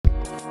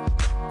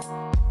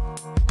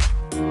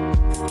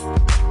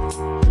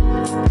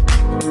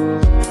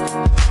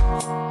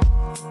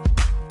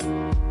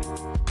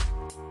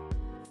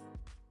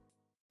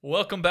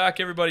Welcome back,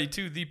 everybody,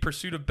 to the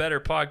Pursuit of Better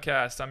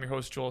podcast. I'm your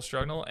host, Joel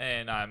Strugnell,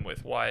 and I'm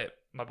with Wyatt,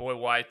 my boy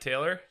Wyatt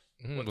Taylor.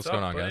 What's up,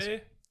 going on, buddy? guys?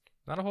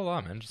 Not a whole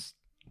lot, man. Just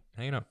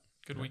hanging out.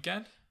 Good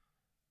weekend.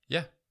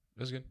 Yeah, it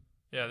was good.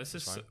 Yeah, this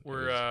is fine.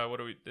 we're what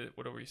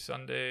are we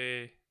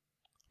Sunday,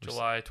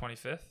 July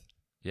 25th,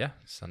 Yeah,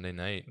 Sunday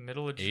night,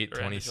 middle of or end of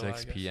July, 8:26 I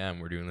guess. p.m.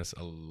 We're doing this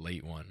a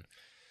late one.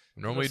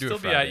 It'll Normally do still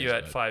it be at Fridays, you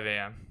at but- 5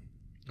 a.m.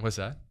 What's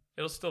that?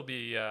 It'll still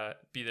be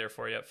there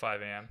for you at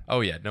 5 a.m. Oh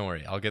yeah, don't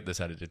worry. I'll get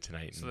this edited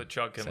tonight. so and that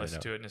Chug can send listen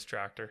out. to it in his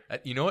tractor.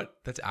 You know what?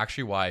 That's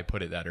actually why I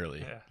put it that early.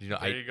 Yeah, You know,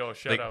 there you go.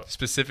 Shout like out.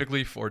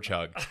 specifically for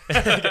Chug.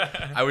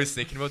 I was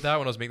thinking about that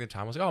when I was making the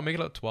time. I was like, oh, I'll make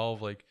it at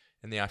 12, like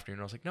in the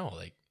afternoon. I was like, no,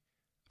 like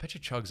I bet you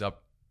Chug's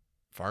up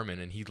farming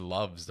and he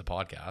loves the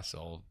podcast, so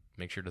I'll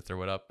make sure to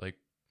throw it up like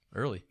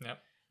early. Yep.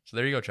 So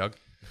there you go, Chug.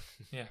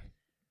 Yeah.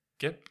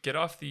 Get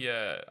off the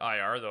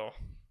IR though.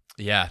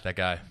 Yeah, that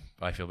guy.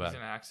 I feel He's bad.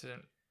 in an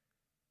accident.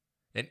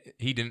 And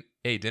he didn't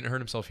hurt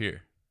himself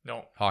here.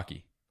 No.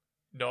 Hockey.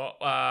 No,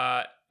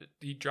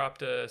 he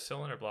dropped a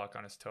cylinder block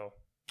on his toe.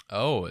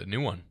 Oh, a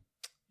new one.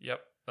 Yep,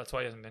 that's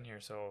why he hasn't been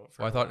here. So,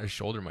 Well, I thought his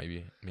shoulder might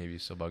be maybe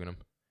still bugging him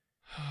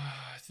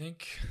I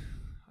think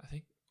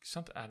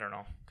something. I don't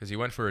know. because he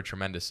went for a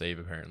tremendous save.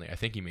 Apparently, I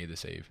think he made the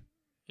save,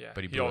 Yeah,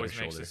 but he he blew out always his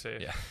makes shoulder. the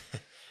save. Yeah,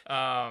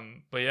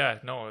 But yeah,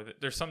 no,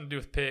 there's something to do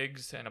with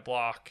pigs and a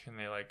block, and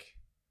they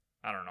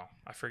I don't know.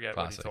 I forget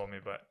Classic. what he told me,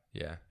 but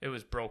yeah. it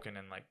was broken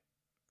in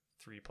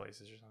 3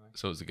 places or something.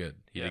 So it was good.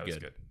 He yeah, did it was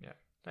good. good. Yeah,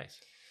 Nice.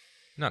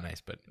 Not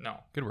nice, but no,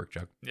 good work,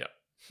 Chuck.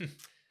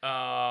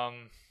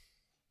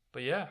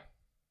 but yeah,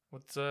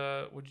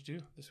 what'd you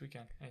do this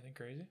weekend? Anything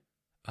crazy?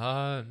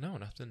 No,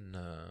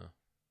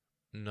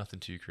 nothing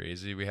too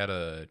crazy. We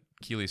had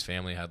Keely's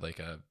family had like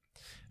a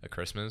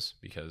Christmas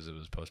because it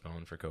was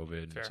postponed for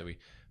COVID. Fair. So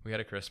we had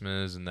a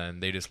Christmas and then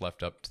they just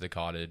left up to the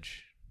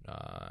cottage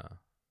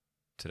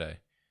today.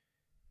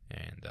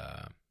 And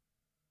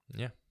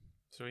yeah.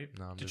 Sweet.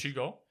 No, Did she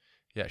go?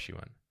 Yeah, she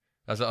went.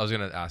 I was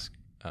gonna ask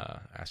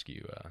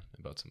you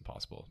about some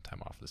possible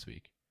time off this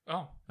week.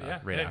 Oh,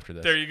 yeah. Right Hey, after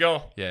this. There you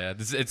go. Yeah,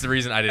 it's the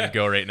reason I didn't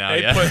go right now.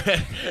 Hey, Yeah,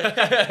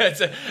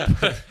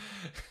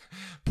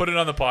 Put it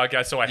on the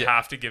podcast, so I Yeah.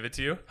 have to give it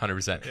to you.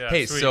 100%. Yeah,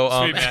 Hey, sweet, so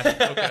sweet, man.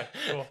 Okay,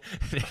 cool.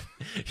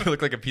 you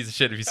look like a piece of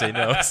shit if you say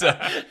no. So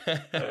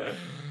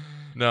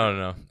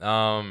no.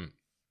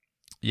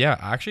 Yeah,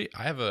 actually,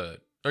 I have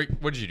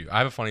what did you do? I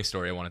have a funny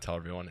story I want to tell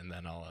everyone, and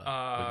then we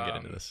can get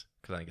into this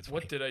because I think it's funny.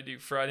 What did I do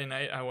Friday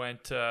night? I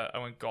went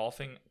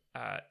golfing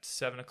at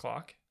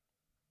 7:00.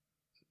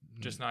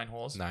 Just 9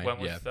 holes. Went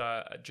with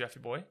Jeffy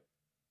Boy.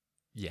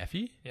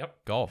 Yeffy?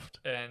 Yep. Golfed.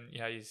 And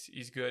yeah,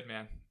 he's good,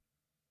 man.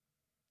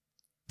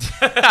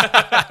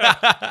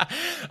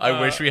 I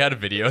wish we had a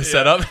video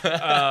set up.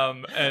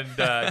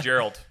 And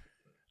Gerald.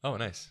 Oh,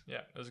 nice.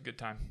 Yeah, it was a good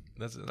time.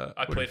 I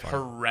I played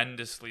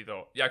horrendously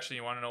though. Actually,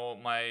 you want to know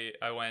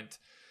I went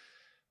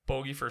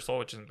bogey first hole,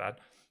 which isn't bad.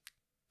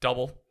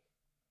 Double,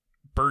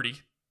 birdie,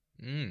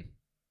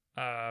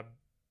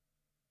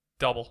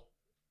 double,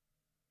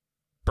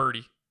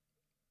 birdie,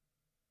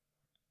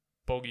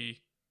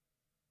 bogey,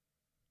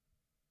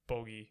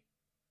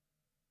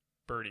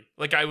 birdie.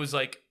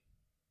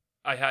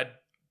 I had,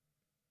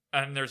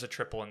 and there's a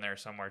triple in there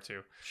somewhere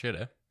too. Shit,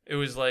 eh? It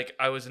was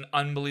I was an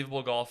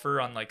unbelievable golfer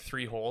on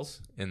 3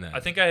 holes. In that. I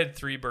think I had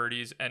 3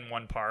 birdies and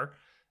 1 par,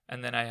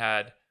 and then I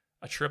had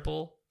a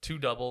triple, 2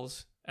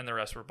 doubles, and the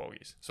rest were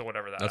bogeys. So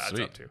whatever that That's adds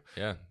sweet. up to.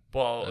 Yeah.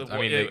 Well,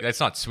 That's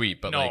not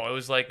sweet, but no, it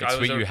was it's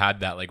sweet you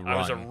had that run. I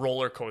was a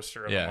roller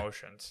coaster of Yeah.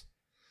 emotions.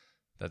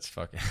 That's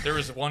fucking. There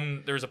was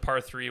a par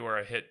 3 where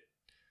I hit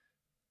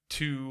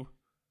 2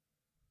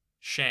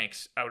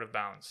 shanks out of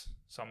bounds.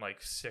 So I'm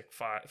sick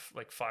 5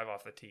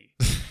 off the tee.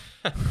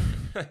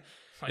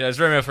 Yeah, it's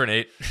very enough for an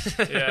 8.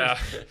 Yeah.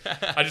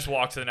 I just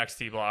walked to the next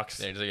tee blocks.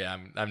 There's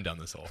I'm done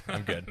this hole.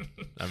 I'm good.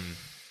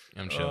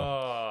 I'm chill.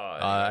 Oh,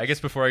 I guess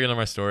before I get into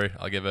my story,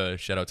 I'll give a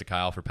shout out to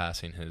Kyle for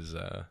passing his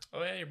oh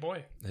yeah, your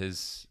boy.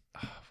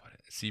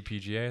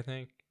 CPGA, I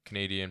think,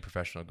 Canadian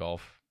Professional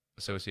Golf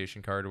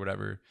Association card or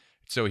whatever.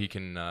 So he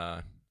can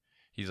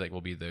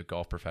will be the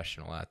golf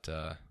professional at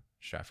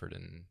Stratford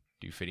and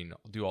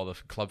do all the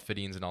club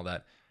fittings and all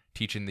that,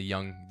 teaching the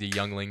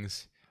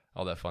younglings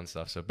all that fun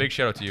stuff. So big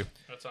shout out to you.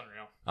 That's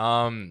unreal.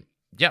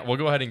 Yeah, we'll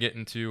go ahead and get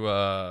into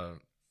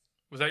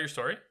Was that your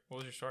story? What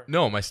was your story?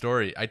 No, my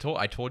story. I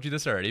told you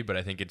this already, but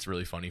I think it's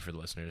really funny for the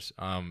listeners.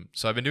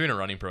 So I've been doing a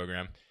running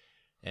program,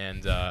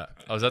 and I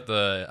was at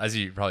as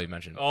you probably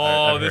mentioned.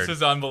 Oh, I've this heard.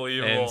 is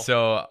unbelievable. And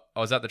so I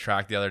was at the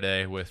track the other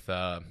day with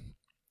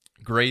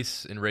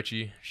Grace and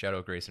Richie. Shout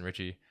out Grace and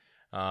Richie.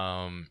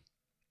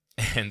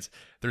 And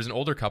there's an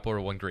older couple,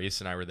 or when Grace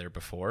and I were there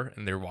before,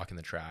 and they were walking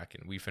the track,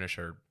 and we finished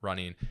our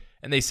running,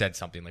 and they said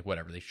something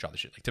whatever. They shot the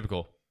shit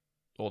typical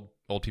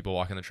old people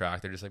walking the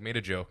track. They're just made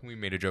a joke. We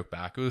made a joke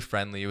back. It was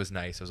friendly. It was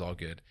nice. It was all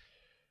good.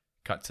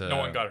 Cut to no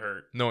one got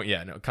hurt. No.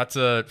 Cut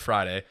to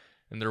Friday,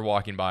 and they're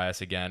walking by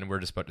us again. We're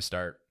just about to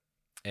start,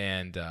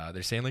 and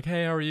they're saying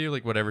 "Hey, how are you?"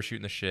 Whatever,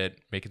 shooting the shit,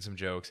 making some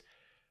jokes.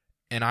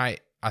 And I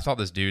thought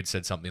this dude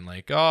said something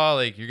 "Oh,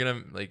 you're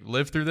gonna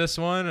live through this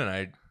one," and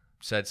I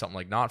said something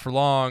like "not for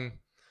long,"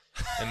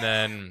 and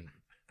then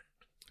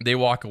they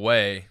walk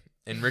away,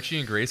 and Richie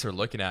and Grace are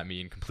looking at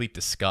me in complete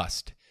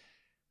disgust,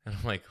 and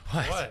I'm like,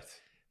 "What?" What?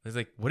 He's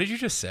like, "What did you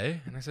just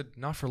say?" And I said,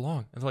 "Not for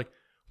long." And they're like,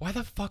 "Why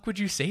the fuck would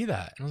you say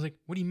that?" And I was like,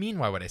 "What do you mean?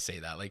 Why would I say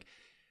that? Like,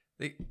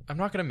 I'm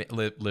not gonna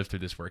live through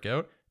this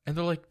workout." And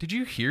they're like, "Did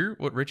you hear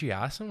what Richie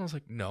asked him?" I was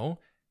like, "No."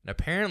 And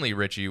apparently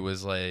Richie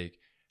was like,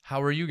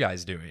 "How are you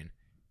guys doing?"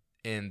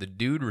 And the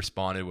dude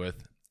responded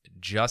with,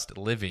 "Just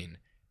living."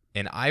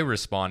 And I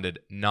responded,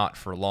 "Not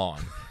for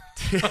long."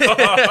 to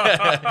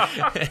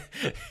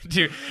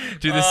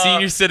the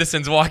senior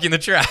citizens walking the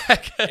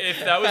track. If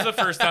that was the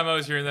first time I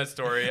was hearing that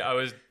story, I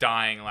was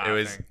dying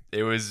laughing.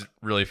 It was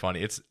really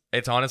funny. It's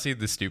honestly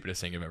the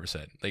stupidest thing I've ever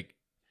said.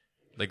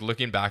 Like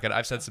looking back at it,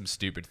 I've said some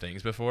stupid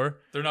things before.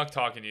 They're not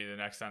talking to you the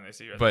next time they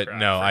see you. But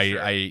no,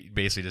 I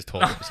basically just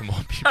told some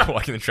old people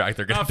walking the track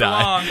they're gonna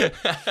die.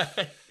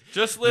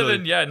 Just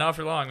living, really, not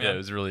for long, man. Yeah, it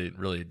was a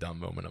really dumb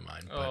moment of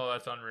mine. Oh,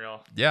 that's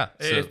unreal. Yeah.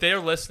 Hey, if they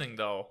are listening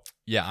though.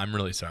 Yeah, I'm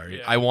really sorry.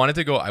 Yeah. I wanted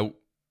to go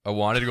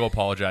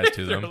apologize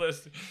to them.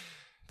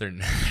 They're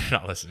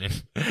not listening.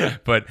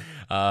 But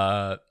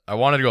I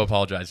wanted to go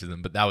apologize to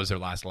them, but that was their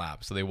last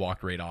lap. So they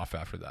walked right off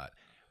after that.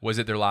 Was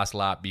it their last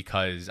lap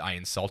because I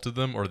insulted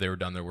them or they were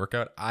done their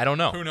workout? I don't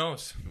know. Who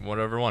knows?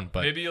 Whatever one,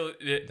 but maybe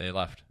they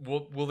left.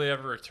 Will they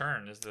ever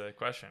return is the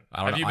question.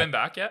 Have you been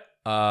back yet?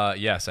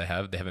 Yes, I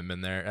have. They haven't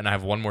been there. And I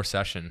have one more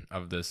session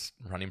of this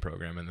running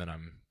program and then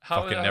I'm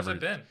never it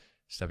been?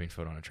 stepping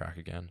foot on a track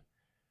again.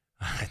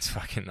 It's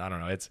fucking, I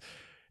don't know.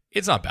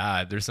 It's not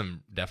bad. There's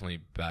some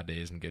definitely bad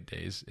days and good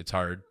days. It's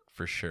hard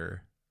for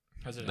sure.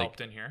 Has it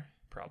helped in here?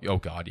 Probably. Oh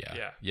God,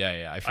 yeah.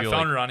 Yeah. I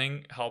found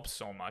running helps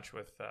so much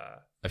with.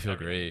 I feel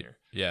great.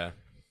 Yeah.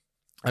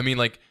 I mean,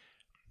 like,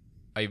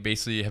 I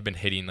basically have been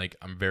hitting, like,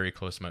 I'm very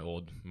close to my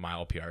old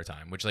mile PR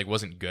time, which, like,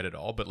 wasn't good at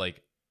all, but,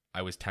 like,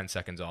 I was 10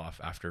 seconds off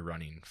after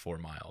running 4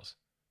 miles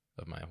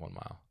of my 1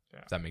 mile. Yeah.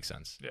 If that makes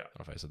sense. Yeah. I don't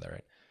know if I said that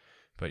right.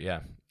 But yeah.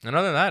 And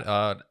other than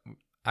that,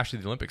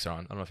 actually the Olympics are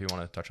on. I don't know if you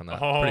want to touch on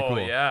that. Oh, pretty cool.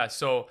 Yeah.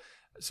 So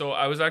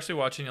I was actually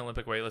watching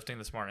Olympic weightlifting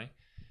this morning,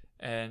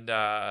 and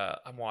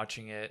I'm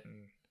watching it,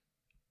 and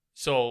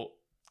so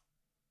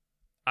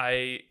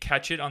I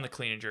catch it on the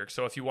clean and jerk.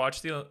 So if you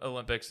watch the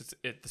Olympics,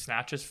 the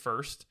snatch is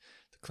first,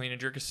 the clean and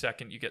jerk is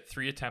second. You get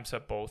 3 attempts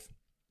at both,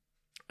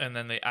 and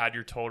then they add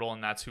your total,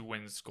 and that's who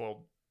wins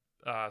gold,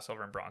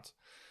 silver, and bronze.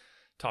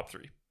 Top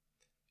 3.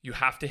 You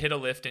have to hit a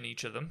lift in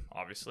each of them,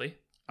 obviously.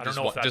 I don't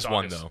know if that's just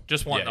obvious. one though.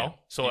 Just one though. Yeah.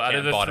 So You out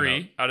of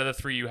can't the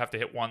three, you have to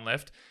hit one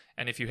lift,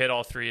 and if you hit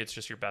all 3, it's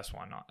just your best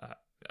one.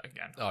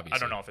 Again, Obviously. I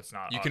don't know if it's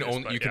not. You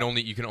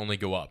can only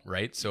go up,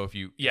 right? So if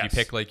you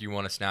pick, like, you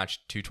want to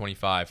snatch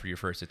 225 for your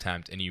first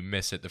attempt and you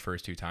miss it the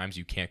first 2 times,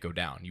 you can't go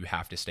down. You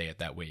have to stay at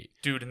that weight,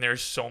 dude. And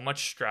there's so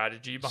much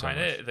strategy behind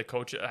it. The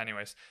coach,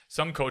 anyways.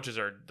 Some coaches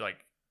are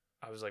like,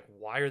 I was like,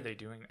 why are they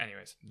doing?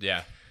 Anyways,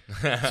 yeah.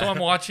 So I'm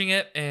watching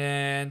it,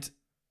 and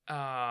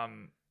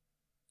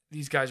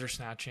these guys are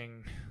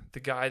snatching. The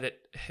guy that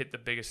hit the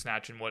biggest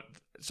snatch and what?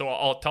 So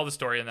I'll tell the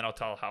story and then I'll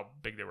tell how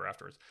big they were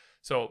afterwards.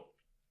 So,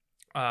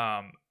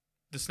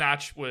 the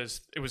snatch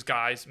was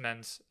guys,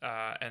 men's,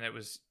 and it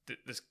was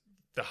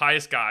the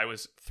highest guy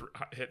was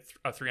hit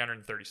a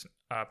 330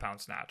 pound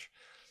snatch.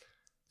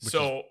 Which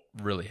is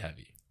really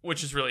heavy.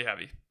 Which is really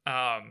heavy.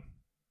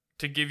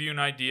 To give you an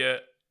idea,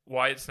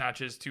 Wyatt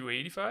snatches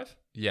 285.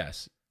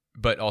 Yes,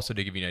 but also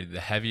to give you an idea, the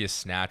heaviest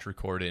snatch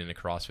recorded in a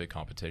CrossFit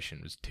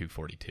competition was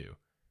 242.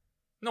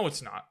 No,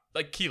 it's not.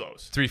 Like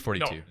kilos.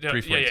 342. No,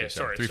 342. Yeah,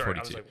 sorry. 342.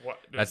 I was like, what?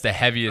 That's the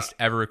heaviest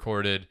ever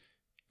recorded,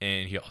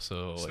 and he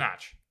also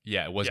snatch.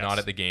 Yeah, it was not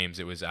at the games.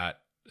 It was at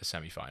the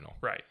semifinal.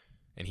 Right.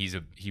 And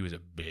he was a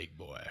big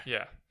boy.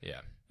 Yeah. Yeah.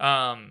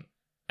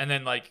 And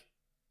then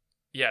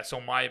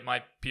so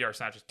my PR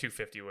snatch is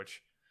 250,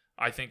 which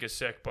I think is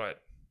sick,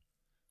 but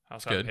I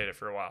also haven't hit it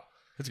for a while.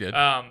 That's good.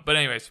 But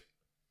anyways,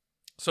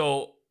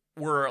 so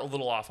we're a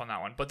little off on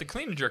that one. But the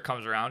clean and jerk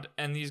comes around,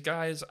 and these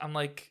guys, I'm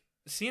like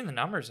seeing the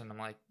numbers, and I'm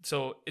like,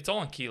 so it's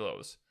all in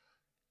kilos.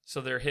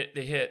 So they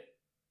hit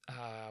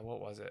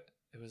what was it?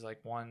 It was like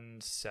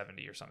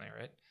 170 or something,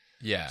 right?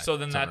 Yeah. So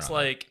then that's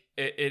like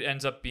it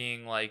ends up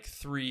being like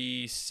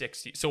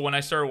 360. So when I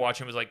started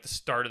watching, it was like the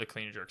start of the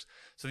clean and jerks.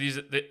 So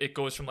it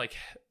goes from like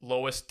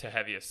lowest to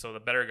heaviest. So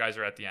the better guys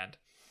are at the end.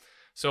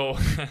 So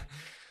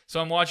so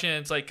I'm watching it,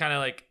 it's like kind of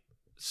like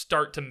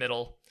start to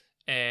middle,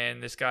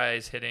 and this guy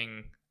is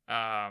hitting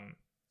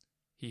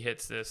he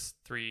hits this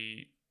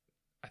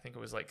I think it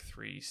was like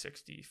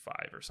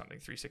 365 or something,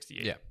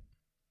 368. Yeah.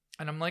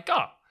 And I'm like,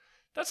 oh,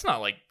 that's not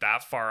like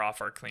that far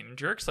off our clean and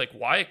jerks. Like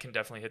Wyatt can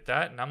definitely hit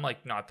that, and I'm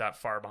like not that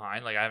far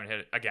behind. Like I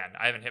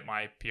haven't hit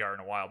my PR in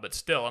a while, but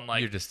still I'm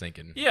like, you're just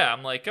thinking. Yeah,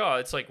 I'm like, oh,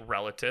 it's like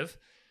relative.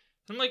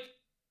 I'm like,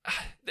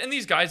 and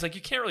these guys, like,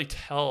 you can't really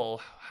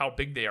tell how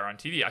big they are on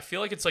TV. I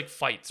feel like it's like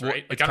fights,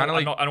 right? Like I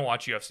don't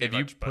watch UFC. If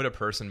you put a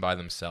person by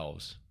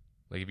themselves,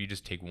 like if you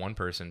just take one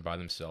person by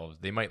themselves,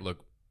 they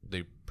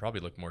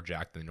probably look more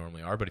jacked than they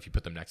normally are. But if you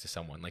put them next to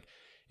someone, like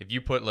if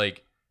you put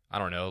like, I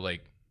don't know,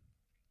 like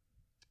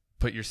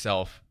put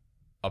yourself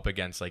up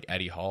against like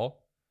Eddie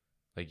Hall,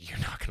 like you're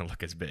not gonna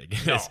look as big,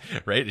 No.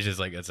 right? It's just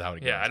like that's how it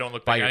goes. Yeah, I don't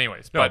look By big your-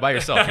 anyways. No, but by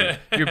yourself,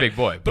 you're a big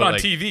boy. But on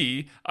like,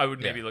 TV, I would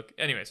Yeah. maybe look.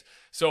 Anyways,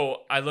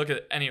 so I look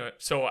at anyway.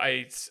 So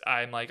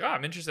I'm like, oh,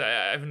 I'm interested.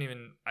 I haven't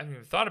even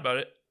thought about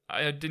it.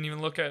 I didn't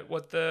even look at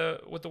what the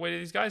weight of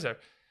these guys are.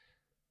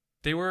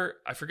 They were,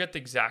 I forget the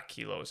exact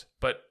kilos,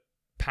 but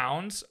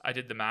pounds. I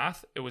did the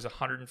math. It was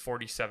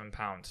 147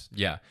 pounds.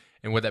 yeah,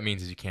 and what that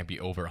means is you can't be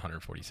over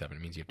 147. It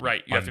means you have to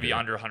Right, be you have to be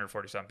under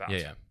 147 pounds.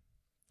 Yeah,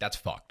 that's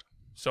fucked.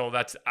 So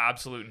that's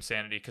absolute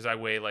insanity because I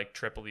weigh like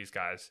triple these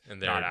guys. And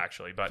Not they're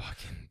actually, but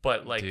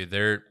Fucking, like dude,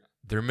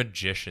 they're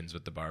magicians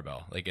with the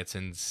barbell. Like it's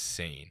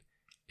insane.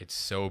 It's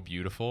so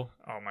beautiful.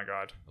 oh my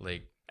god.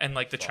 Like And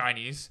like the Fuck.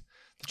 Chinese,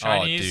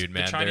 dude,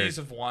 man, the Chinese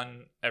have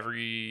won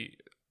every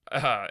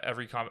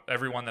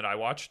one that I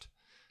watched.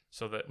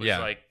 So that was Yeah.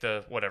 like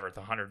the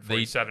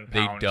 147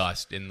 they pounds.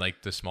 dust in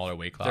like the smaller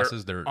weight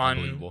classes. They're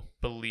unbelievable.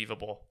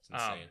 Unbelievable. It's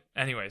insane.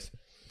 Anyways,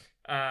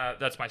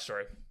 that's my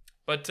story.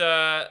 But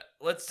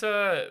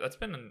that's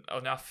been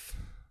enough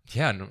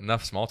Yeah,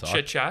 enough small talk.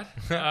 chit chat.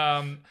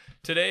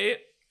 Today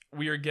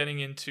we are getting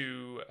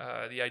into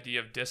the idea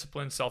of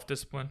discipline,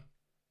 self-discipline,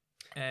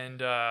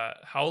 and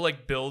how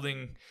like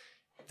building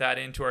that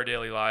into our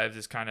daily lives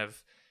is kind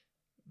of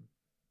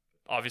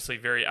obviously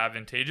very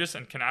advantageous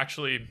and can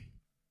actually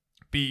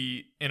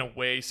be in a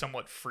way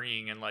somewhat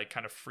freeing and like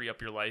kind of free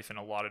up your life in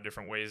a lot of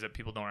different ways that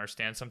people don't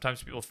understand.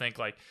 Sometimes people think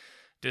like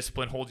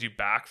discipline holds you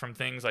back from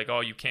things like,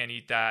 oh, you can't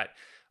eat that.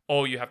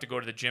 Oh, you have to go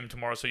to the gym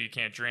tomorrow so you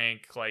can't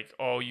drink. Like,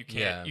 oh, you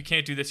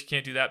can't do this, you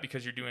can't do that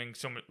because you're doing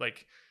so much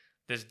like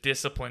this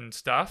discipline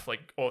stuff.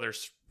 Like, oh,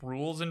 there's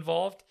rules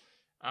involved.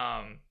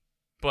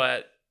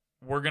 But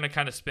we're going to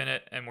kind of spin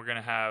it and we're going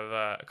to have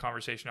a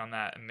conversation on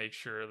that and make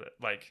sure that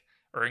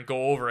and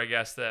go over, I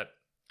guess, that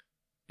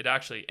it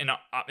actually,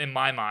 in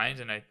my mind,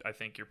 and I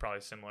think you're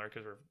probably similar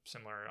because we're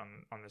similar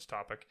on this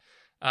topic,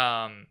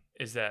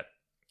 is that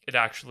it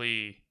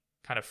actually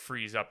kind of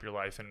frees up your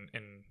life in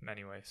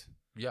many ways.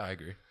 Yeah, I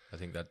agree. I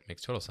think that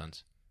makes total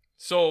sense.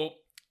 So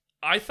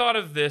I thought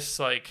of this,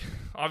 like,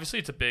 obviously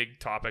it's a big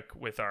topic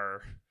with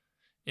our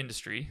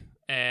industry,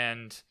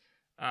 and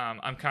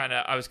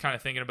I was kind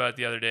of thinking about it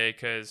the other day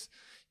because,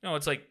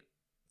 it's like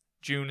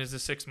June is the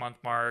 6-month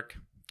mark.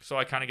 So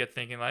I kind of get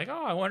thinking like,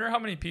 oh, I wonder how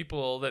many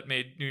people that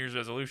made New Year's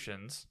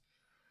resolutions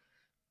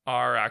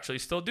are actually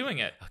still doing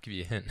it. I'll give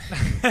you a hint.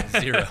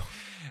 0.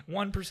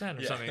 1%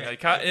 or something.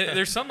 Like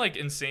there's some like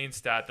insane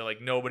stat that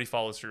like nobody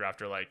follows through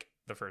after like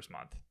the first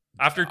month.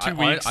 After 2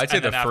 weeks. I'd say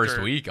and the then first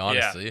after- week,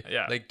 honestly.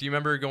 Yeah. Like, do you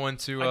remember going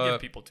to I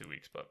give people 2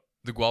 weeks, but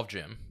the Guelph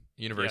gym,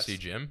 University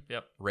Yes. gym?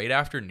 Yep. Right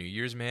after New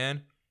Year's,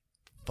 man,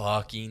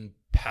 fucking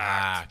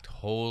packed.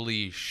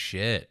 Holy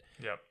shit.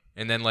 yep.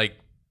 And then like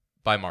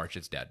by March,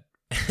 it's dead.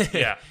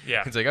 Yeah.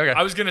 It's like, okay.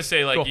 I was gonna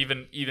say like Cool.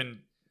 even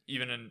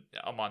in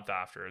a month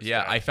after. It's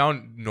Yeah, dead. I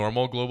found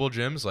normal global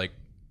gyms like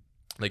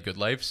Good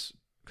Life's,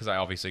 because I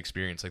obviously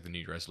experienced like the New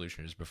Year's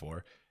resolutions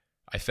before.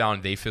 I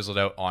found they fizzled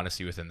out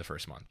honestly within the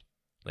first month.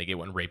 Like it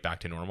went right back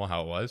to normal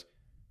how it was.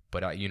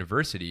 But at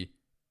university,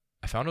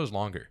 I found it was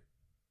longer.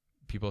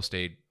 People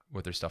stayed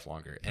with their stuff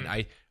longer. And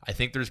I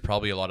think there's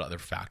probably a lot of other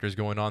factors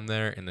going on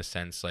there in the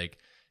sense like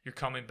you're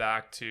coming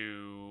back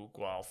to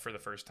Guelph for the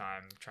first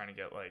time, trying to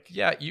get like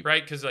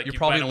right because like you're you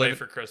probably went away living-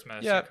 for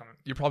Christmas. Yeah,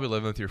 you're probably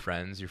living with your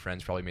friends. Your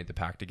friends probably made the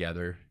pact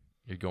together.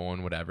 You're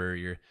going whatever.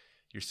 You're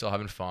still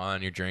having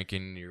fun. You're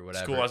drinking. You're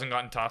whatever. School hasn't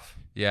gotten tough.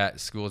 Yeah,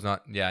 school's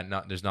not. Yeah,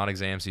 not. There's not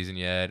exam season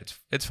yet.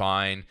 It's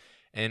fine.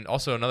 And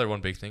also another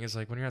one big thing is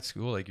like when you're at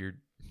school, like you're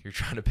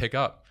trying to pick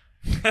up.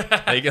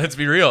 Like let's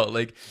be real.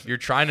 Like you're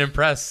trying to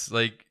impress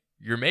like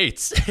your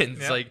mates. And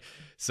it's like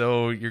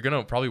so you're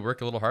gonna probably work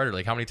a little harder.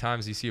 Like how many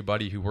times do you see a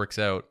buddy who works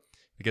out,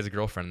 gets a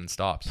girlfriend and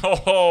stops?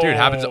 Oh, dude, it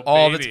happens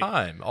all baby. the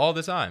time. All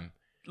the time.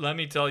 Let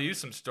me tell you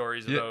some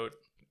stories Yeah. about.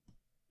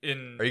 Are you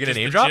gonna just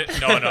name the drop?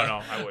 No,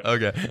 I wouldn't.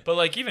 Okay. But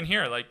like even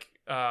here, like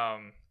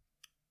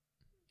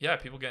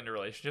people get into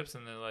relationships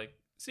and they're like,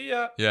 see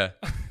ya. Yeah.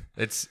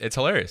 It's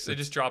hilarious. They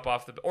just drop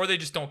off or they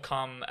just don't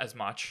come as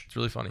much, It's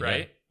really funny,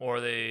 right? Or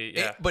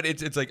they But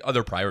it's like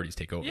other priorities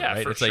take over, Yeah,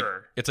 right? for it's like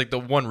sure. it's like the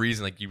one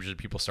reason like usually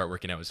people start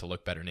working out is to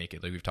look better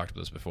naked. Like we've talked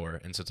about this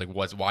before, and so it's like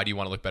why do you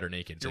want to look better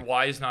naked? It's your like,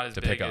 why is not as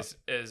to big pick up.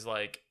 as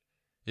like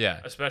yeah,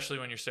 especially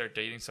when you start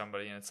dating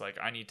somebody and it's like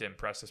I need to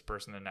impress this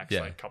person the next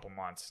Yeah. like couple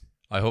months.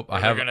 I hope Or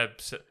I they're have gonna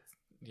send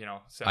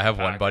I have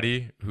me one back.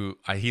 buddy who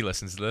he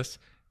listens to this,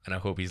 and I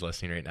hope he's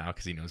listening right now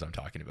because he knows I'm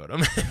talking about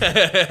him,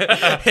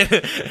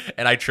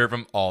 and I chirp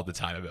him all the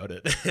time about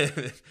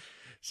it.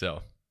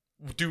 So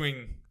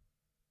doing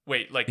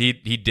wait like he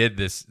did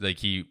this like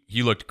he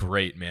looked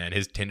great, man.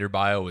 His Tinder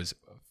bio was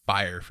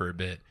fire for a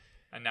bit.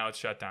 and now it's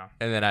shut down.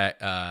 And then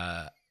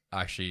I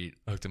actually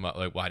hooked him up.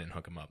 Like, well, I didn't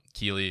hook him up.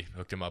 Keely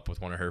hooked him up with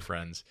one of her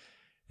friends,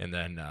 and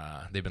then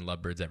they've been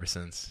lovebirds ever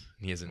since.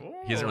 He hasn't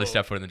really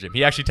stepped foot in the gym.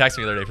 He actually texted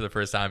me the other day for the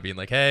first time, being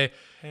like, "Hey,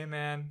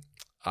 man,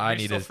 I we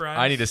need still to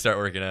friends?" start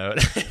working out."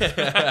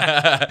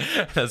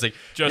 I was like,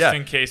 Just yeah.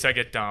 in case I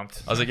get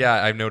dumped. I was like, "Yeah,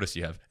 I've noticed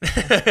you have."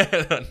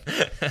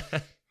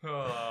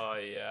 Oh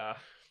yeah.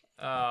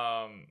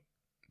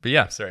 But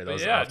yeah, sorry. That But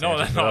was yeah, off no,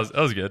 tangent. that-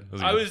 That was good. That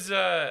was I good.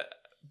 was,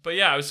 but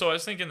yeah, so I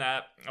was thinking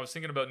that. I was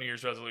thinking about New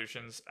Year's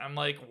resolutions. I'm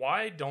like,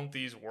 why don't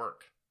these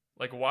work?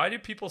 Like, why do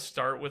people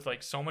start with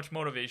like so much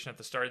motivation at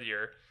the start of the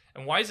year?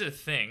 And why is it a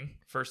thing,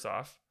 first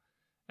off?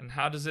 And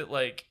how does it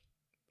like,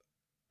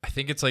 I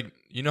think it's like,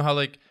 you know how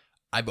like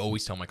I've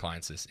always tell my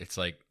clients this. It's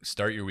like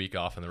start your week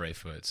off on the right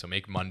foot. So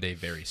make Monday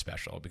very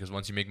special, because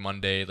once you make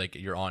Monday like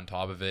you're on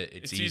top of it,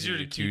 it's easier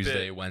to easy. keep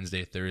Tuesday, it.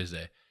 Wednesday,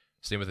 Thursday.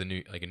 Same with a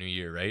new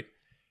year, right?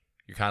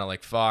 You're kind of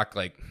like, fuck,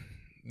 like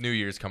New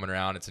Year's coming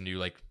around. It's a new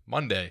like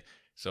Monday.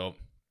 So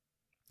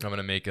I'm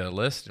gonna make a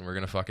list and we're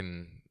gonna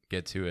fucking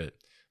get to it.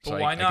 but So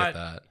why I not? get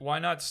that. Why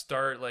not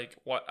start like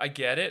what? I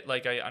get it,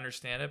 like I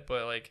understand it,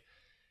 but like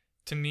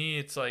to me,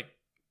 it's like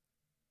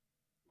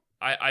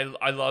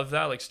I love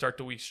that. Like start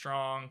the week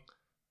strong.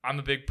 I'm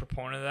a big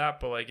proponent of that,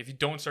 but like if you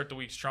don't start the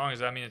week strong, does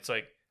that mean it's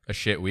like A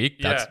shit week.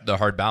 That's Yeah. the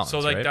hard balance. so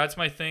like right? that's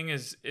my thing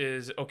is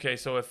okay,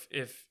 so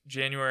if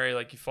January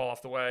like you fall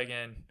off the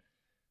wagon,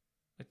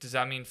 like does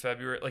that mean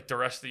February like the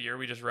rest of the year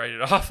we just write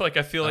it off? Like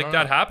I feel I like don't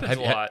that know. happens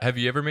a lot. Have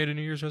you ever made a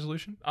New Year's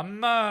resolution?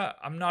 I'm not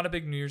a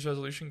big New Year's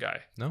resolution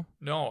guy. No.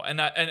 No, and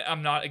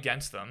I'm not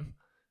against them.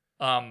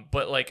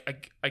 But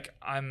like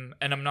I'm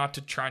not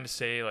trying to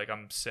say like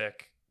I'm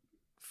sick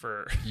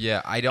for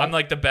Yeah, I don't. I'm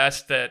like the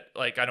best that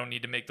like I don't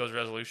need to make those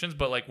resolutions,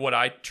 but like what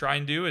I try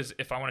and do is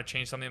if I want to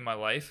change something in my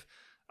life,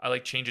 I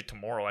like change it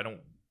tomorrow. I don't,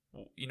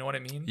 you know what I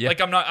mean? Yeah. Like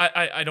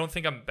I don't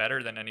think I'm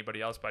better than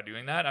anybody else by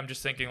doing that. I'm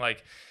just thinking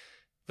like,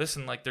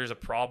 listen, like there's a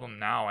problem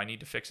now. I need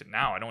to fix it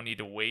now. I don't need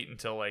to wait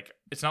until like,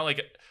 it's not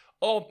like,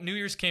 oh, New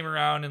Year's came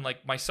around and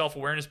like my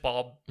self-awareness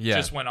bulb Yeah.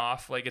 just went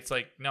off. Like, it's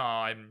like, no,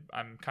 I'm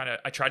kind of,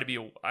 I try to be,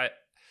 and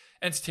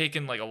it's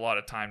taken like a lot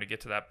of time to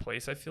get to that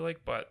place, I feel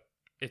like, but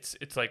it's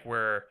like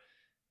where,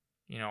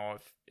 you know,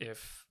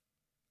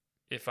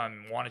 if I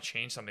want to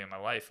change something in my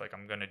life, like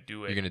I'm going to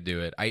do it. You're gonna do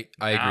it. I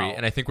now. agree,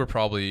 and I think we're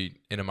probably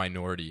in a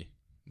minority.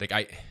 Like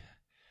I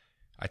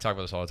talk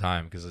about this all the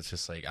time because it's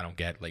just like I don't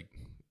get like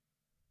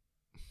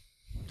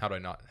how do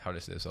I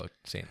say this? Like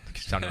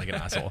sounding like an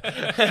asshole.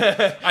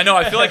 I know.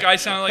 I feel like I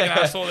sound like an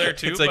asshole there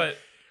too, It's like- but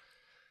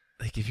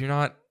Like if you're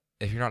not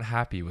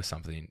happy with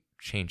something,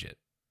 change it,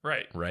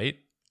 right. right?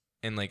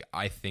 And like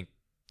I think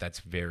that's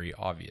very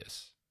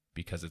obvious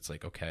because it's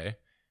like okay,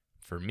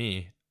 for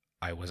me,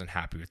 I wasn't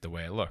happy with the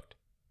way I looked,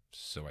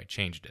 so I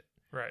changed it.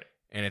 Right.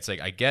 And it's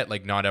like I get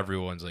like not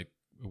everyone's like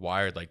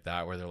wired like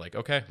that where they're like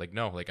okay, like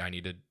no, like I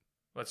need to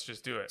Let's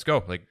just do it. let's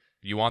go. Like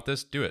you want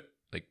this, do it.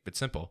 Like it's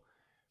simple.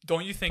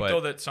 Don't you think But-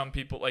 though that some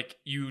people like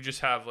you just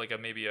have like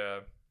maybe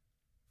a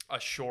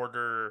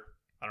shorter,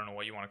 I don't know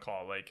what you want to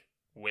call it, like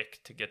wick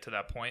to get to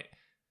that point?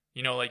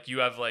 You know, like you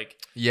have like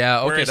Yeah,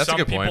 okay, whereas that's a some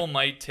good people point.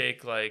 might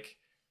take like,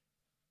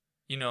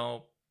 you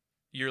know,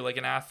 you're like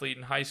an athlete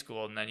in high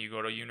school and then you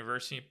go to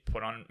university,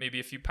 put on maybe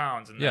a few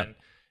pounds, and Yeah. then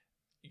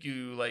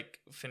you like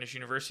finish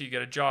university, you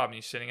get a job and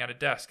you're sitting at a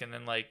desk, and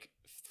then like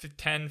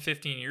 10,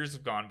 15 years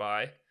have gone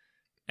by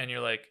and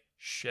you're like,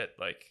 shit,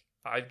 like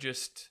I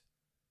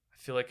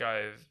feel like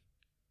I've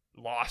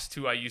lost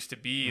who I used to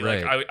be.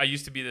 Right. Like I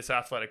used to be this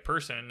athletic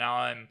person and now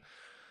I'm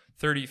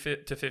 30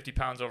 to 50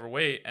 pounds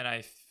overweight and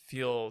I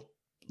feel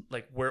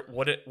like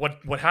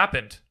what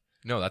happened?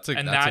 No, that's a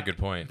And a good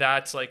point.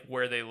 That's like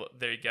where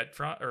they get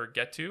from or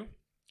get to.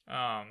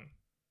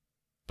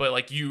 But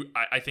like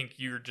I think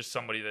you're just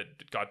somebody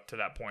that got to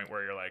that point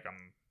where you're like,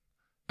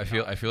 I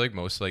feel like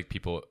most like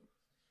people,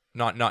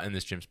 not in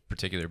this gym in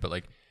particular, but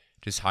like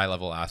just high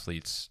level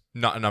athletes.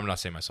 Not, and I'm not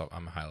saying myself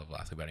I'm a high level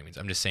athlete by any means.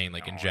 I'm just saying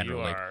like in no, general,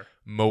 you like are.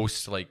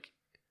 most like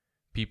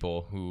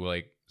people who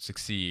like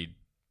succeed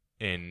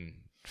in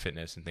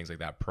fitness and things like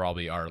that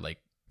probably are like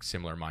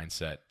similar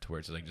mindset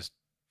towards like just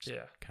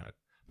Yeah. kind of.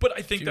 But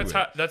I think do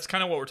that's that's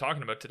kind of what we're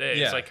talking about today.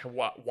 Yeah. It's like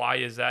why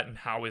is that and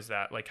how is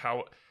that? Like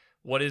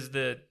what is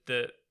the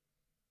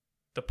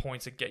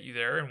points that get you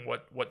there and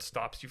what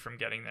stops you from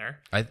getting there?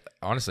 I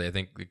honestly I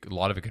think like, a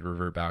lot of it could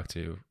revert back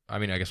to. I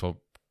mean, I guess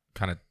we'll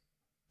kind of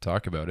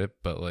talk about it,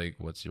 but like,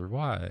 what's your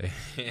why?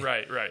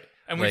 Right.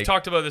 And Like, we've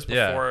talked about this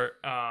yeah. before.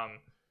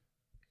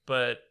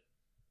 But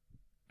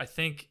I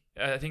think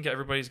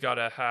everybody's got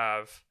to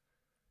have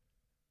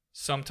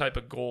some type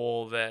of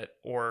goal that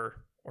or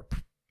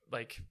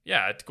like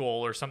a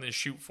goal or something to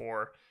shoot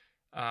for.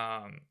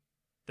 And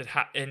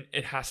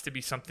it has to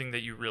be something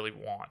that you really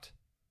want.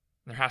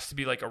 There has to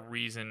be like a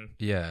reason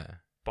Yeah,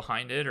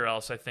 behind it, or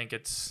else I think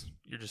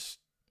you're just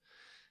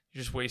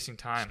wasting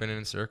time. spinning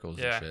in circles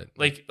Yeah, and shit.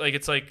 like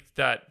it's like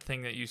that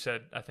thing that you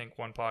said. I think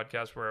one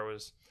podcast where it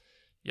was,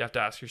 you have to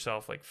ask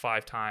yourself like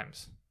 5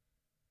 times,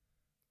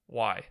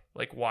 why?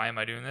 Like, why am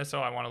I doing this? Oh,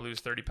 I want to lose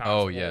 30 pounds.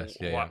 Oh, Well, yes,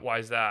 yeah. Why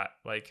is that?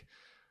 Like,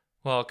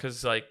 well,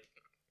 because like,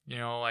 you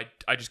know, I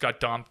just got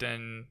dumped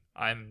and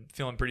I'm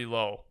feeling pretty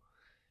low,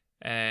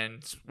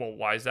 and well,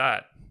 why is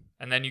that?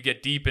 And then you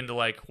get deep into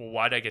like, well,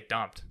 why did I get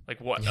dumped? Like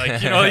what?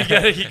 Like, you know,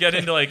 you get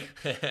into like,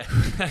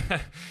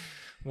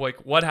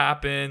 like what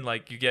happened?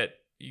 Like you get,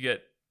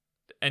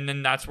 and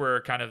then that's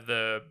where kind of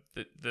the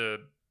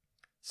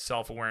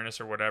self-awareness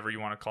or whatever you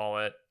want to call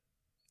it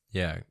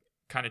Yeah,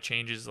 kind of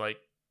changes. Like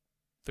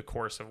the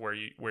course of where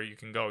you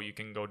can go. You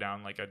can go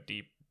down like a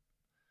deep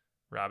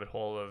rabbit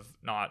hole of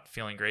not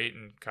feeling great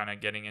and kind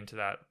of getting into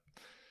that.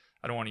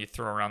 I don't want to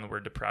throw around the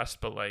word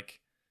depressed, but like,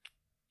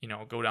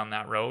 go down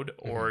that road,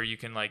 or you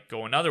can like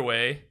go another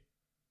way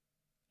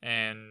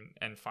and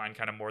find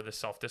kind of more the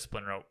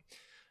self-discipline route.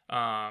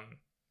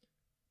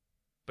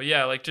 But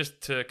yeah, like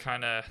just to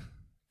kind of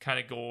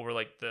go over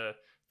like the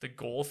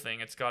goal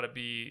thing, it's got to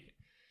be,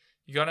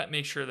 you got to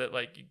make sure that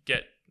like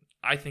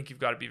I think you've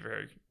got to be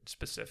very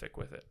specific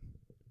with it,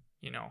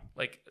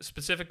 like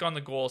specific on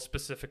the goal,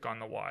 specific on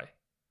the why.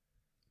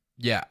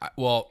 Yeah.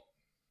 Well,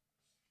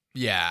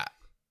 yeah.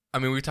 I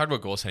mean, we talked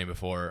about goal setting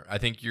before. I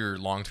think your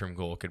long-term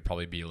goal could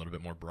probably be a little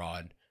bit more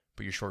broad,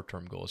 but your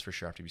short-term goals for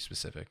sure have to be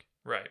specific.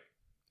 Right.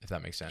 If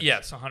that makes sense.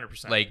 Yes,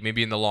 100%. Like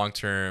maybe in the long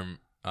term,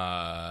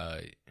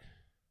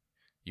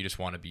 you just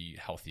want to be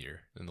healthier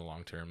in the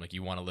long term. Like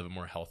you want to live a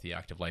more healthy,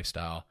 active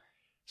lifestyle.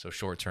 So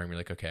short term, you're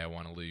like, okay, I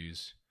want to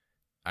lose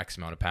X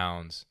amount of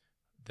pounds.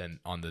 Then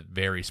on the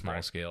very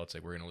small scale, it's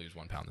like we're gonna lose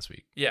 1 pound this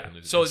week. Yeah.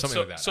 So something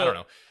like that. So, I don't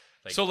know.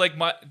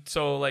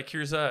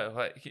 Here's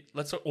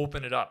let's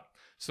open it up.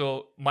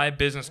 So my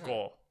business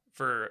goal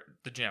for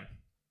the gym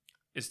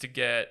is to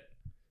get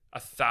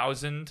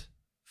 1,000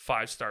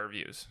 5-star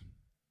reviews.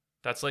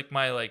 That's like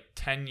my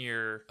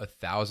 10-year.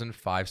 1,000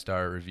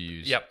 5-star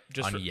reviews. Yep.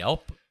 Just on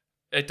Yelp.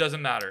 It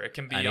doesn't matter. It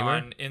can be Anywhere?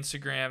 on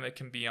Instagram. It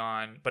can be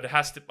on, but I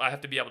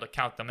have to be able to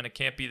count them, and it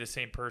can't be the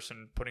same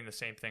person putting the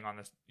same thing on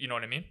this. You know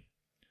what I mean?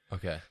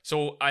 Okay.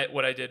 So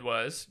what I did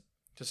was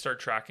to start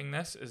tracking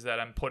this is that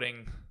I'm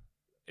putting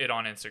it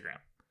on Instagram.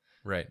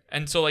 Right.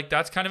 And so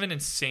that's kind of an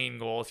insane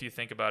goal if you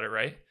think about it,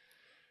 right?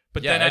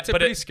 But yeah, that's a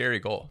pretty scary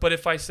goal. But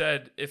if I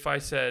said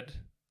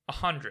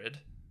 100,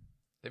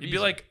 you'd be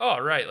like,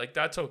 oh, right, like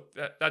that's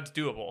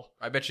doable.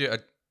 I bet you.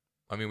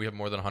 We have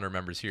more than 100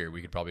 members here.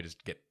 We could probably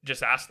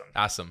just ask them,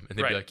 and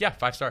they'd be like, yeah,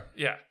 5-star.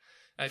 Yeah,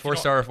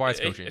 4-star if Wise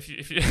coaching. If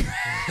you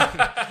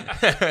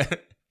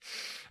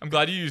I'm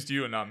glad you used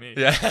you and not me.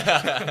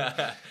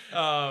 Yeah.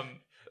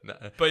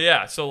 But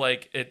yeah, so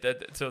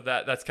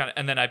that's kind of,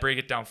 and then I break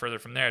it down further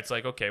from there. It's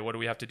like, okay, what do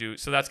we have to do?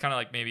 So that's kind of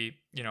like maybe,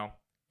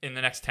 in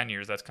the next 10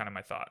 years, that's kind of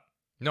my thought.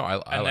 No,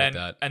 I like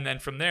that. And then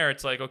from there,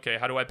 it's like, okay,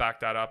 how do I back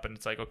that up? And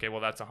it's like, okay,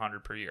 well, that's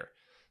 100 per year.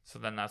 So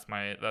then that's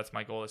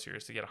my goal this year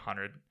is to get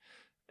 100,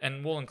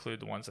 and we'll include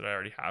the ones that I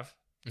already have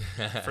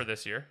for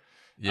this year.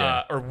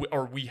 Yeah.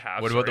 Or we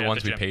have. What about the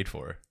ones we paid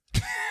for?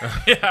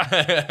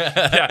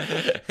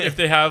 yeah. If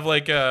they have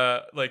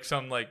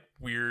some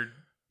weird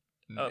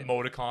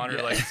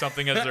emoticon or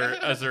something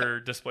as their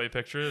display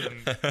picture,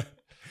 then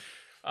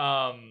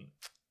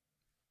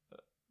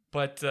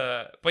but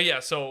yeah,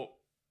 so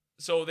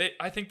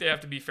I think they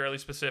have to be fairly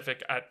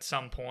specific at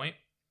some point.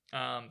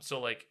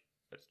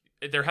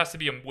 There has to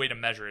be a way to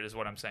measure it, is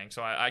what I'm saying.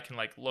 So I can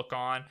look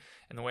on,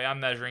 and the way I'm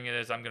measuring it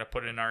is I'm going to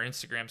put it in our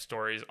Instagram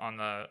stories on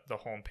the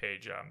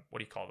homepage. What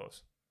do you call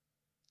those?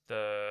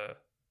 The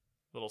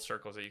little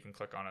circles that you can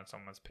click on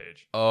someone's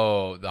page.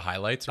 Oh, the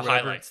highlights or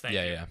whatever? Highlights, thank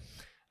you.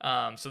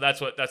 Yeah. So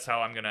that's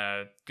how I'm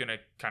gonna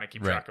kind of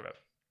keep track of it.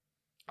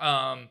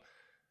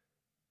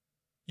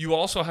 You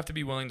also have to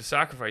be willing to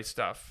sacrifice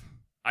stuff,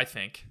 I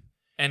think.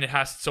 And it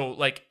has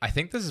I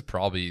think this is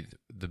probably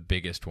the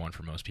biggest one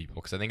for most people,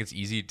 because I think it's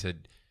easy to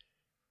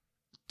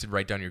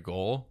write down your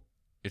goal.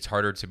 It's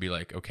harder to be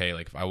like, okay,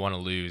 if I want to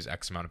lose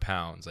X amount of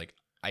pounds,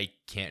 I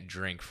can't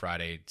drink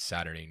Friday,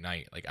 Saturday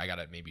night. I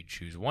gotta maybe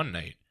choose one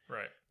night.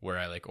 Right. Where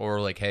I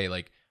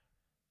hey,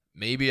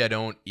 maybe I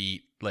don't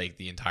eat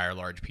the entire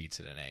large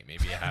pizza today.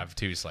 Maybe I have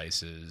 2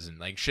 slices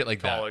and shit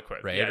like that.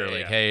 Right. Yeah, or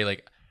yeah. Hey,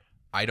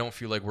 I don't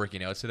feel like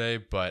working out today,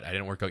 but I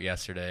didn't work out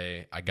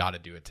yesterday. I got to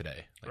do it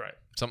today. Right.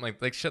 Something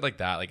like shit like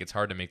that. It's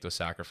hard to make those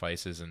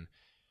sacrifices. And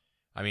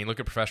look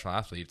at professional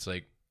athletes.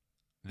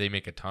 They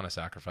make a ton of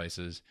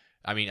sacrifices.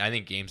 I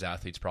think games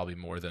athletes probably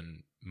more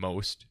than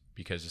most,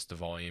 because just the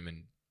volume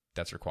and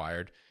that's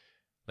required.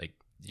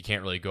 You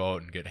can't really go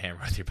out and get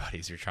hammered with your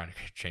buddies. You're trying to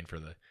train for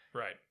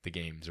the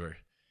games, or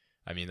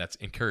that's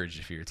encouraged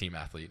if you're a team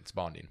athlete. It's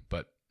bonding,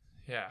 but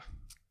yeah.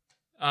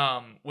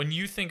 When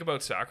you think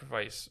about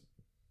sacrifice,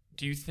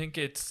 do you think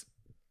it's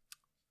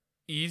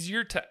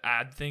easier to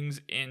add things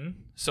in?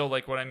 So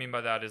what I mean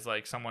by that is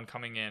someone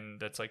coming in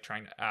that's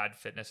trying to add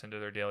fitness into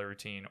their daily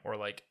routine,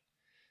 or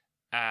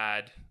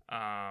add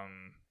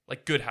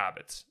good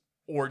habits,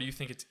 or do you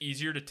think it's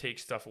easier to take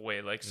stuff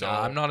away?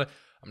 I'm not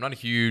a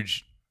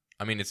huge.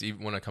 It's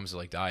even when it comes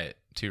to diet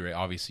too, right?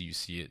 Obviously, you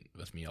see it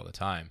with me all the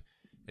time.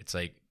 It's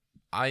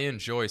I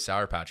enjoy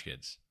Sour Patch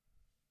Kids,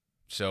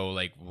 so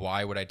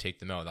why would I take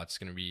them out? That's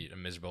gonna be a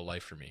miserable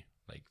life for me.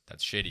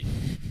 That's shitty.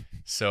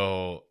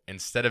 So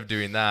instead of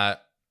doing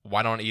that,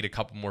 why don't I eat a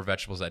couple more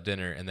vegetables at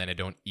dinner, and then I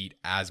don't eat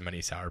as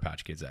many Sour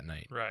Patch Kids at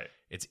night? Right.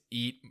 It's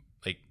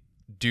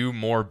do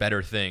more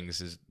better things.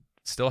 Is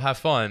still have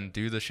fun,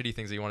 do the shitty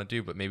things that you want to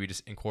do, but maybe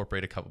just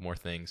incorporate a couple more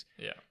things.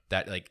 Yeah.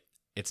 That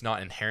it's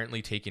not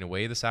inherently taking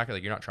away the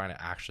sacrifice. You're not trying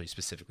to actually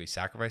specifically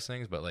sacrifice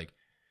things, but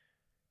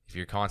if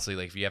you're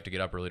constantly if you have to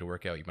get up early to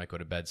work out, you might go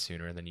to bed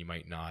sooner, and then you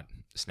might not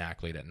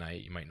snack late at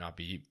night. You might not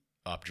be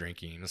up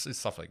drinking. It's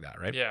stuff like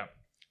that, right? Yeah.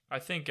 I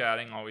think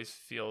adding always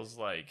feels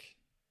like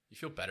You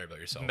feel better about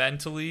yourself.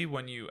 mentally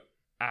when you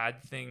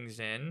add things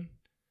in,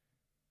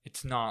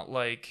 it's not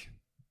like,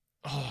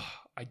 oh,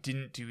 I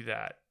didn't do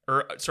that.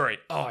 Or sorry,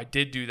 oh, I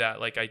did do that.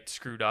 Like I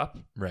screwed up.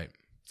 Right.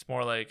 It's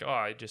more like, oh,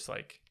 I just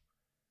like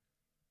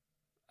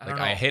I Like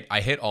don't know.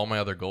 I hit all my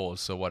other goals.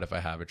 So what if I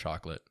have a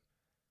chocolate?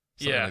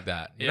 Something Yeah. like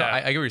that. You Yeah. know, I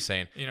get what you're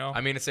saying. You know? I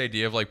mean, it's the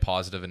idea of like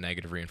positive and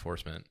negative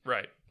reinforcement.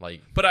 Right.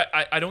 Like, But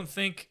I don't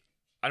think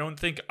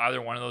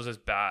either one of those is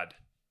bad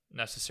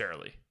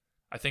necessarily.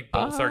 I think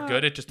both are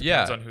good. It just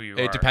depends on who you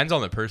are. it depends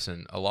on the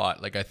person a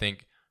lot. Like, I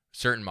think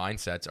certain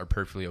mindsets are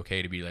perfectly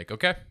okay to be like,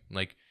 okay,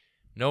 like,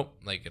 nope,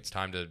 like it's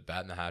time to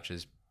batten the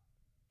hatches,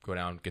 go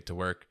down, get to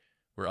work.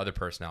 Where other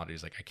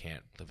personalities, like, I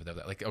can't live without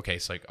that. Like, okay,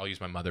 so like I'll use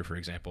my mother for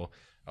example.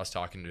 I was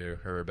talking to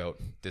her about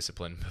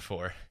discipline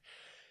before,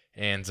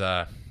 and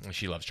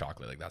she loves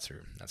chocolate. Like that's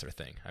her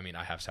thing. I mean,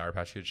 I have Sour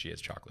Patch Kids. She has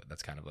chocolate.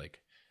 That's kind of like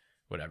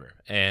whatever.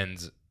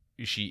 And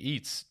she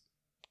eats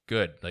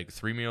good. Like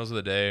 3 meals of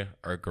the day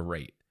are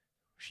great.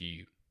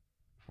 She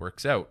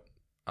works out,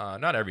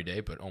 not every day,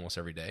 but almost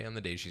every day. On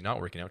the days she's not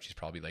working out, she's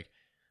probably like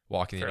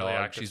walking the Fairly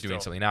dog. active She's doing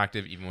still. something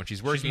active, even when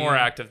she's working. She's more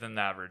active than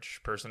the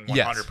average person,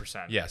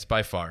 100%. Yes,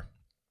 by far.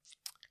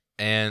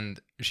 And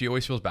she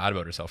always feels bad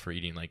about herself for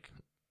eating like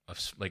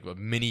a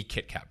mini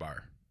Kit Kat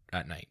bar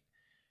at night.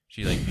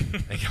 She like,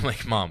 I'm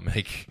like, Mom,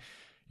 like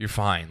you're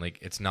fine. Like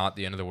it's not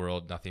the end of the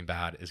world. Nothing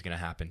bad is gonna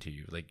happen to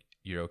you. Like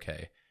you're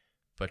okay.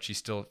 But she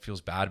still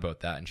feels bad about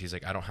that, and she's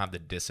like, I don't have the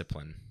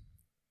discipline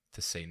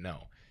to say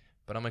no.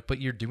 But I'm like, but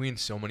you're doing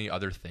so many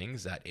other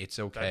things that it's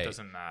okay. That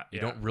doesn't matter.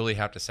 You don't really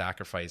have to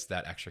sacrifice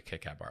that extra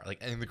Kit Kat bar.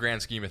 Like in the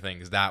grand scheme of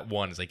things, that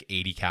one is like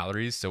 80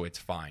 calories, so it's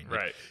fine. Like,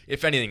 Right.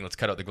 if anything, let's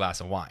cut out the glass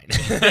of wine.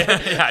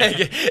 Yeah.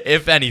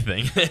 If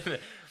anything.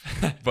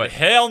 But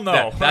hell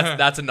no.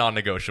 that's a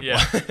non-negotiable.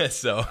 Yeah.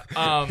 So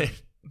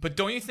but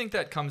don't you think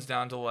that comes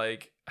down to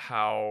like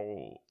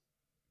how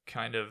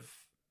kind of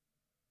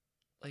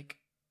like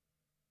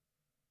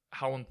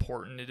how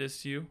important it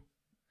is to you?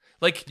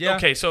 Like, Yeah.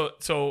 okay, so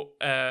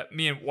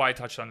me and Y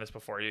touched on this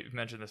before. You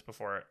mentioned this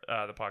before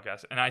the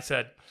podcast, and I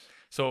said,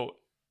 so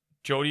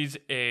Jody's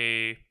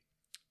a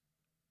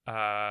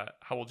how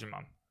old's your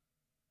mom?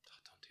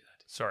 don't do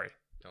that. Sorry.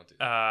 Don't do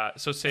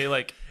that. So say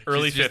like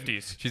early She's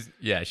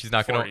 50s. She's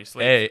not gonna 40s,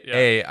 late,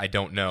 A, I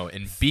don't know,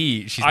 and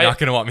B, she's not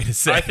gonna want me to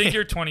say. I think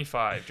you're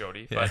 25,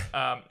 Jody. Yeah.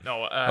 But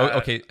no.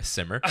 okay,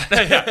 simmer.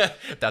 Yeah.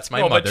 That's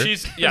my No, mother. but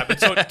she's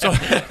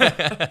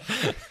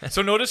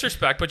so no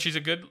disrespect, but she's a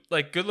good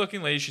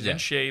looking lady. She's Yeah. in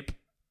shape,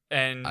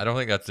 and I don't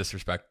think that's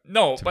disrespect.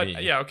 no, to but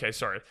me. yeah, okay,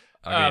 sorry.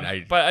 I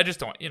mean, but I just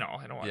don't, I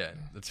don't want. yeah,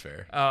 that's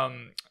fair.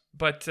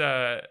 But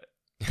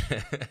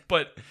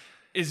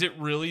is it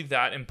really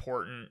that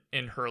important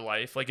in her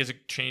life? Like, is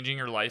it changing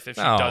her life if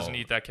she No. doesn't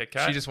eat that Kit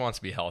Kat? She just wants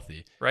to be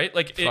healthy. right?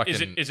 Like,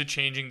 Fucking- is it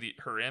changing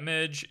her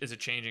image? Is it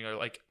changing her?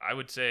 Like, I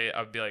would say I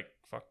would be like,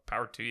 fuck,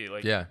 power to you.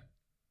 Like, Yeah,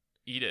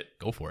 eat it.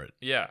 go for it.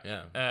 Yeah.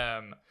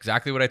 Yeah,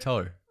 exactly what I tell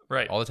her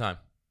Right. all the time.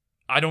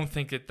 I don't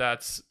think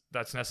that's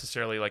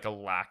necessarily like a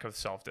lack of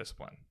self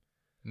discipline.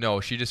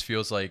 No, she just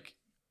feels like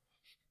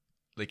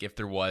if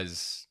there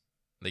was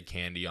like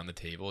candy on the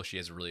table, she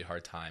has a really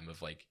hard time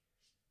of like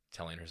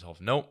telling herself,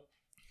 nope,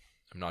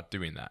 I'm not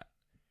doing that.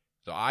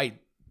 So I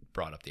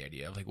brought up the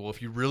idea of like, well, if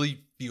you really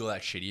feel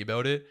that shitty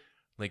about it,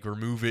 like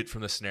remove it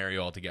from the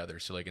scenario altogether.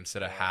 So like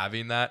instead of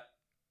having that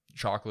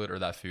chocolate or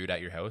that food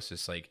at your house,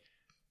 it's like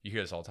you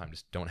hear this all the time,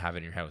 just don't have it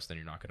in your house, then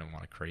you're not going to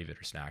want to crave it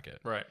or snack it.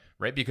 Right.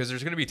 Right? Because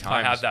there's going to be I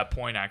times. had that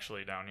point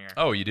actually down here.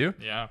 Oh, you do?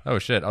 Yeah. Oh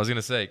shit! I was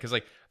gonna say because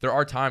like there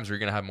are times where you're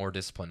gonna have more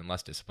discipline and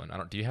less discipline.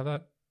 Do you have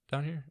that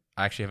down here?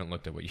 I actually haven't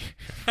looked at what you.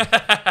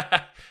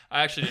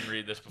 I actually didn't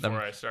read this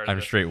before I started. I'm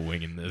this. straight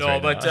winging this. No,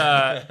 right but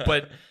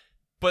now.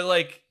 but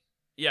like,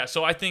 yeah.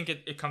 So I think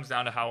it comes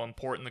down to how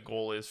important the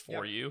goal is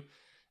for you.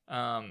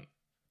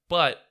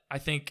 But I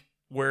think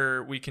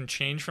where we can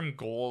change from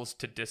goals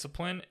to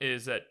discipline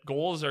is that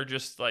goals are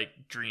just like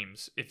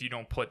dreams if you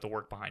don't put the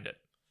work behind it.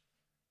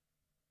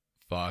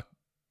 Fuck,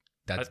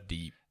 that's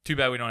deep. Too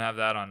bad we don't have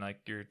that on like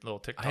your little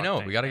TikTok. I know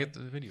thing, we gotta right? get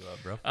the video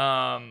up, bro.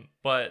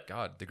 But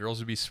God, the girls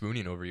would be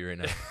swooning over you right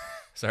now.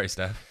 Sorry,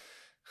 Steph.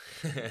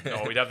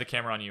 no, we'd have the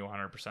camera on you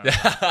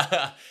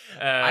 100%.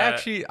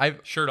 I've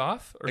shirt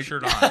off or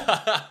shirt on.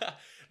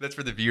 That's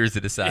for the viewers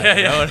to decide. Yeah,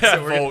 you know? yeah.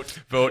 So we're gonna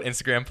vote.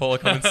 Instagram poll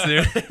coming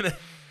soon.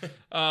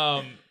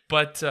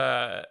 But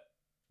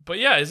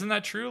yeah, isn't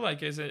that true?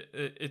 Like,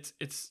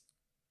 it's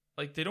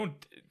like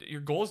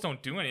your goals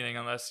don't do anything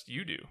unless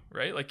you do,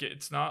 right? Like,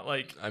 it's not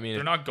like I mean,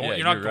 they're not going, yeah,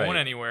 you're not you're going right.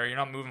 anywhere. You're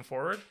not moving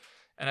forward.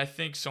 And I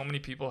think so many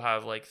people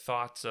have like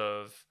thoughts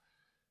of,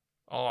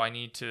 oh, I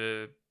need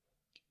to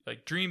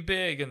like dream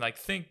big and like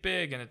think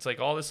big. And it's like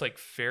all this like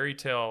fairy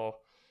tale,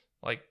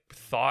 like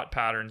thought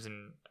patterns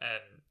and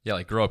Yeah,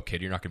 like grow up,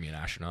 kid. You're not gonna be an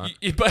astronaut.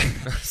 but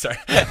Sorry.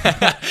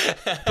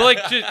 but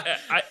like just,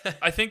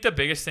 I think the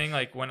biggest thing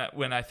like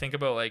when I think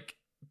about like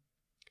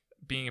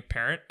being a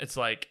parent, it's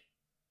like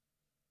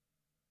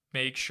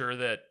make sure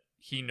that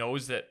he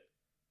knows that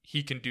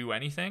he can do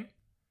anything,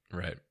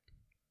 Right.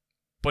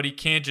 but he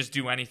can't just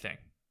do anything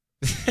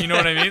You know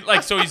what I mean?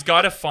 Like, so he's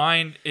got to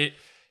find it.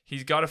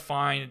 He's got to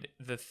find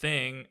the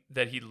thing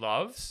that he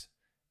loves,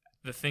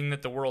 the thing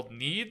that the world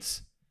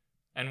needs,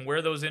 and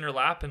where those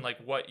interlap and like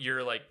what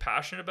you're like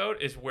passionate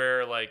about is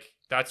where like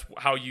that's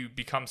how you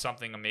become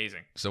something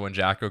amazing. So when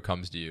Jacko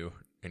comes to you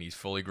and he's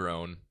fully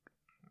grown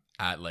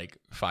at like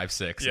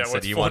 5'6", Yeah, and said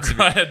what's he full wants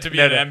to to be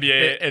an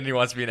NBA, and he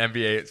wants to be an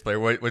NBA player,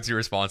 what's your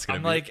response going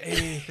I'm to be? like,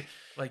 hey,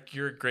 like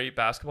you're a great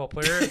basketball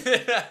player.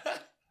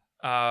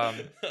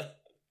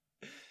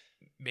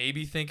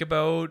 Maybe think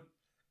about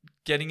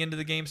getting into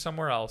the game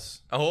somewhere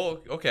else. Oh,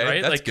 okay,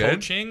 Right? that's like good.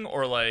 coaching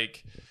or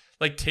like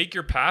take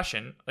your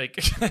passion. Like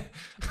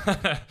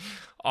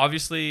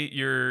obviously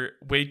you're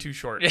way too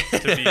short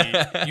to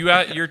be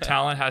your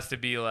talent has to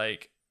be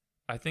like,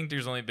 I think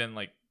there's only been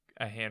like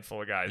a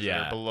handful of guys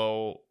that are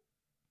below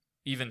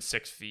even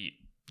 6 feet.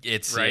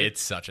 It's right?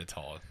 It's such a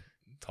tall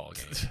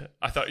game.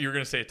 I thought you were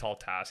gonna say a tall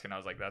task, and I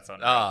was like, that's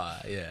unreal.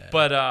 Yeah.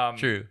 But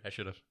true. I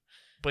should have.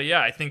 But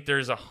yeah, I think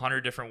there's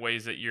 100 different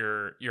ways that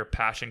your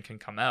passion can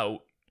come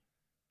out.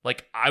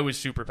 Like I was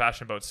super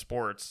passionate about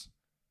sports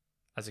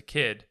as a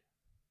kid,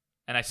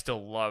 and I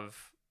still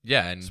love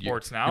and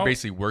sports now. You're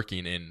basically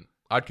working in,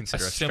 I'd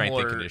consider a strength and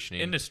similar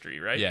conditioning industry,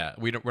 right? Yeah,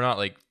 we're not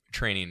like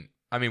training.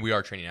 I mean, we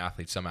are training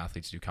athletes. Some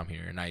athletes do come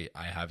here, and I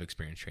have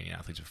experienced training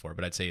athletes before.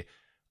 But I'd say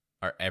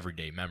our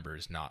everyday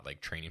members not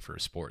like training for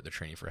a sport; they're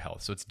training for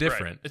health. So it's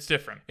different. Right. It's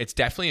different. It's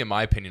definitely, in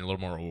my opinion, a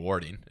little more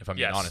rewarding. If I'm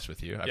being Yes. honest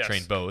with you, I've Yes.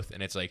 trained both,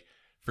 and it's like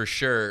for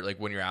sure, like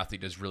when your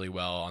athlete does really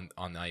well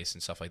on the ice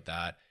and stuff like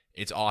that,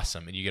 it's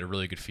awesome, and you get a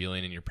really good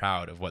feeling, and you're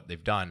proud of what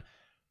they've done.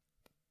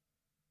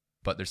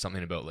 But there's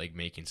something about like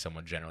making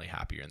someone generally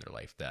happier in their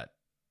life that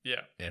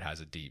it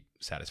has a deep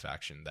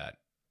satisfaction that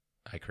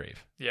I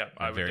crave. Yeah,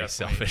 I'm would very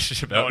definitely.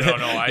 selfish about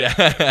No.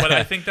 it. But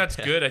I think that's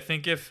good. I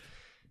think if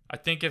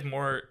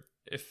more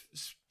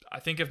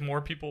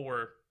people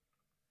were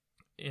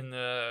in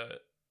the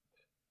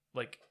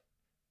like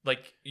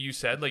you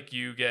said, like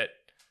you get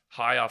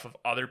high off of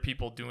other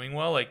people doing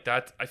well, like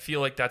that. I feel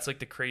like that's like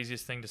the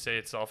craziest thing to say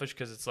it's selfish,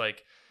 because it's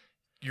like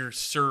you're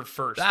served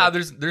first. Like,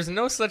 There's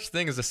no such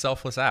thing as a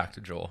selfless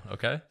act, Joel.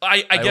 Okay,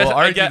 I guess will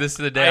argue this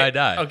to the day I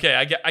die. Okay,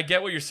 I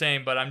get what you're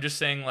saying, but I'm just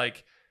saying,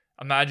 like,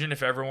 imagine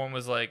if everyone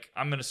was like,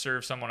 I'm gonna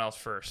serve someone else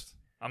first.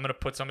 I'm gonna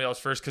put somebody else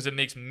first because it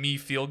makes me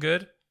feel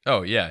good.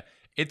 Oh yeah,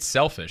 it's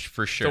selfish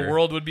for sure. The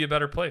world would be a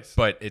better place.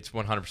 But it's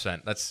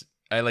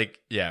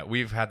 100%.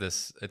 We've had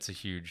this. It's a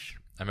huge.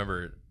 I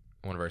remember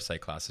one of our psych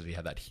classes. We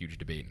had that huge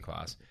debate in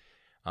class.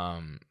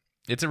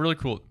 It's a really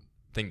cool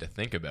thing to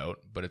think about,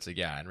 but it's like,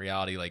 in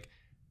reality, like,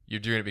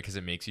 you're doing it because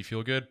it makes you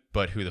feel good,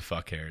 but who the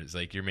fuck cares?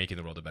 Like, you're making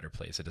the world a better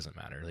place. It doesn't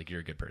matter. Like, you're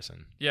a good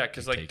person. Yeah,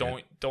 because like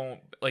don't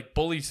like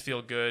bullies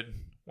feel good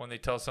when they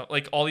tell some,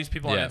 like, all these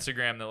people on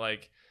Instagram that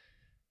like.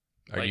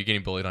 Are you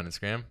getting bullied on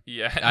Instagram?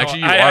 Yeah,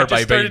 actually, you are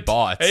by being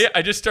bots. Hey,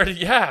 I just started.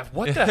 Yeah,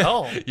 what the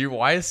hell?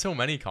 Why is so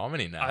many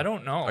commenting now? I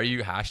don't know. Are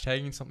you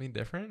hashtagging something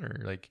different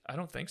or like? I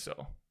don't think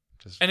so.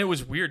 And it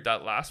was weird,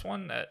 that last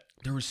one, that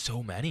there was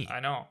so many. I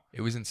know.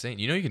 It was insane.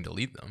 You know you can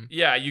delete them.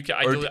 Yeah, you can.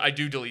 I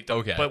do delete them.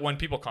 Okay. But when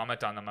people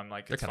comment on them, I'm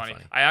like, it's funny.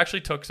 funny. I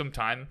actually took some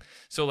time.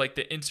 So like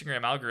the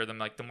Instagram algorithm,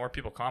 like the more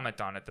people comment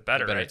on it, the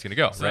better. The better right? it's gonna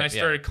go. So then I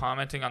started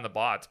commenting on the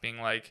bots, being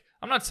like,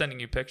 I'm not sending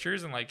you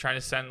pictures, and like trying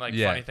to send like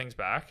funny things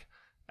back.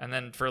 And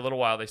then for a little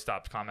while they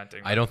stopped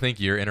commenting. I don't think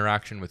your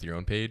interaction with your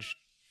own page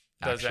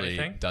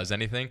does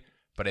anything.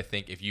 But I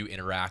think if you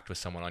interact with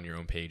someone on your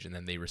own page and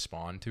then they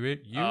respond to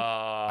it,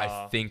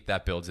 I think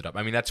that builds it up.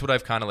 I mean, that's what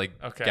I've kind of like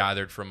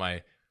gathered from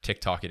my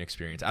TikToking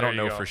experience. I don't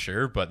know for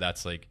sure, but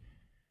that's like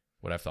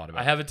what I've thought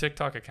about. I have a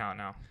TikTok account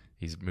now.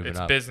 He's moving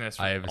up. It's business.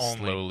 I have only.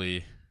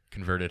 slowly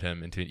converted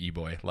him into an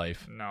e-boy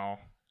life. No.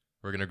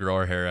 We're going to grow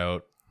our hair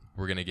out.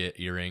 We're going to get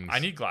earrings. I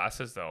need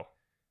glasses though.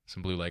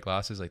 Some blue light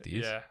glasses like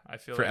these. Yeah, I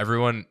feel for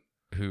everyone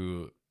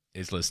who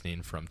is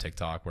listening from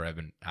TikTok, where I've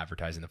been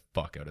advertising the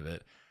fuck out of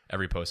it.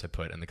 Every post I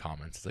put in the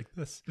comments is like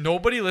this.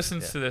 Nobody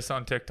listens to this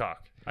on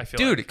TikTok. I feel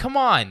dude, come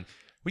on.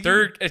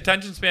 Their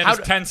attention span is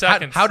 10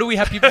 seconds. How do we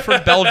have people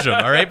from Belgium?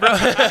 All right, bro.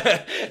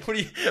 What do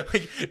you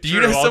like? Do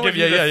you know I'll someone?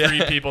 Give you the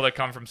 3 people that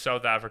come from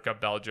South Africa,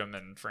 Belgium,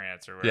 and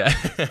France, or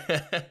whatever.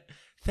 Yeah.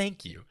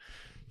 Thank you.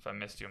 If I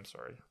missed you, I'm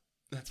sorry.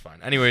 That's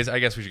fine. Anyways, I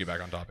guess we should get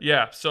back on topic.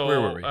 Yeah. So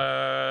where were we?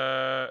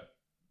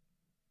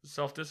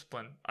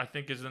 Self-discipline, I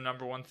think, is the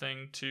number one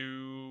thing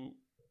to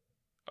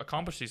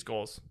accomplish these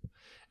goals.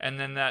 And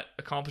then that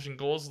accomplishing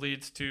goals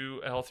leads to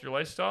a healthier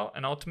lifestyle,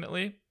 and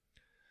ultimately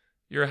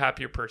you're a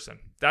happier person.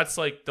 That's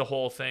like the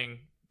whole thing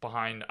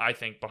behind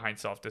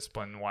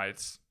self-discipline, why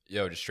it's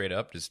just straight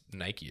up, just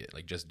Nike it.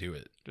 Like, just do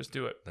it. Just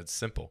do it. That's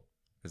simple.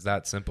 It's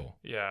that simple.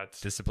 Yeah.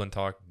 It's discipline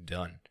talk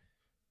done.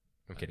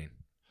 I'm kidding.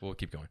 We'll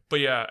keep going.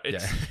 But yeah,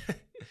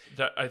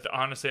 it's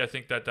honestly, I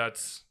think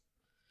that's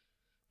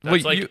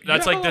Wait, like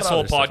that's like this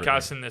whole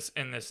podcast in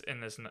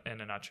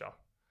a nutshell.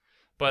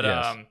 But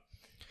yes.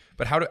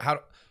 But how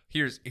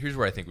here's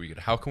where I think we could.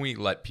 How can we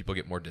let people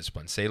get more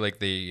disciplined? Say like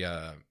they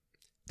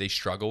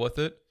struggle with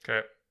it.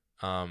 Okay.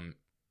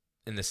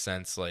 In the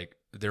sense like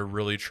they're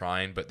really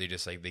trying, but they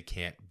just like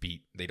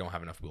they don't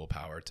have enough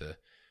willpower to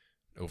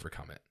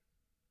overcome it.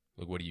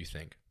 Like, what do you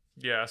think?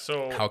 Yeah.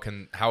 So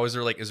How is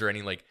there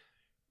any like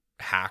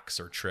hacks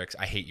or tricks?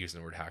 I hate using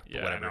the word hack, but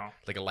Yeah, I whatever. know.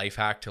 Like a life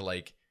hack to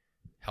like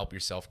help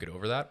yourself get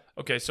over that?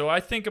 Okay, so I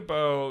think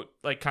about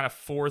like kind of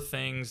 4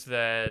 things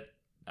that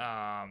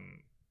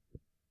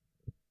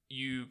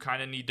you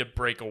kind of need to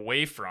break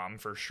away from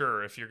for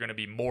sure if you're going to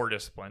be more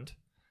disciplined.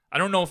 I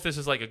don't know if this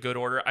is like a good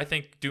order. I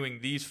think doing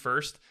these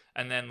first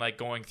and then like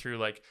going through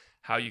like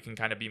how you can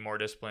kind of be more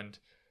disciplined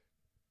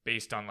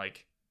based on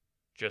like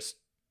just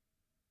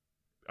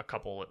a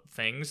couple of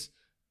things.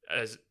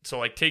 So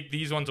like take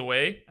these ones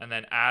away and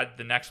then add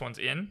the next ones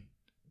in.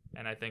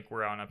 And I think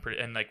we're on a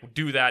pretty, and like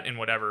do that in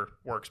whatever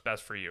works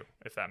best for you,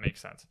 if that makes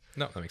sense.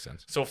 No, that makes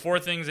sense. So 4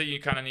 things that you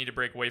kind of need to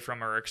break away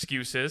from are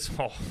excuses.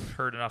 Oh,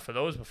 heard enough of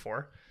those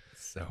before.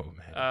 So,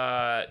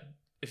 man.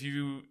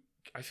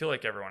 I feel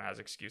like everyone has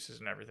excuses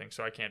and everything,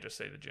 so I can't just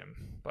say the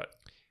gym, but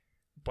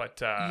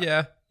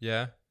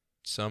yeah.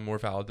 Some more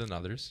valid than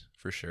others,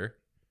 for sure.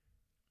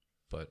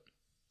 But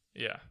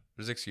yeah,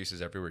 there's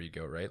excuses everywhere you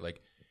go, right?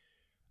 Like,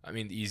 I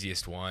mean, the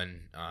easiest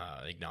one,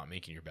 like not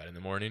making your bed in the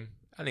morning,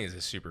 I think is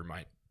a super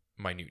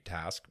minute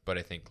task, but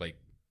I think like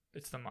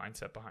it's the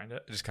mindset behind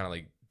it. just kind of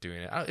like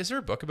doing it. Is there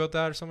a book about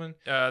that or something?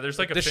 There's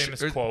like a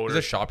famous quote.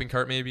 There's a shopping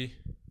cart maybe.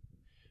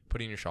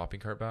 Putting your shopping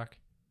cart back.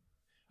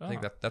 Oh, I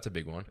think that's a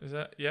big one. is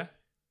that yeah?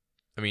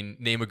 I mean,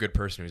 name a good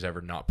person who's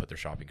ever not put their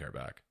shopping cart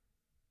back.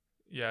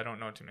 Yeah, I don't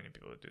know too many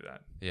people that do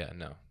that. Yeah,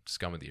 no.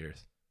 Scum of the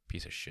earth.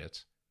 Piece of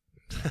shits.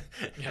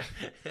 Yeah.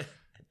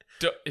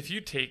 If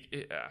you take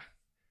it,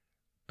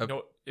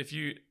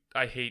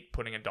 I hate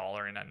putting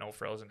 $1 in at No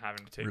Frills and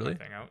having to take Really? my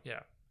thing out.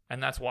 Yeah,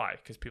 and that's why,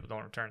 because people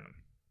don't return them.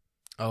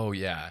 Oh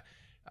yeah.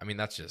 I mean,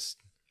 that's just.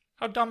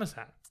 How dumb is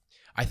that?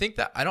 I think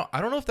that I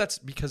don't know if that's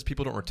because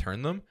people don't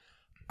return them.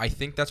 I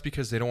think that's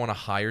because they don't want to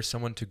hire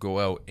someone to go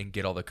out and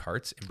get all the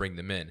carts and bring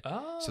them in.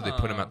 Oh, So they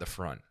put them at the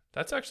front.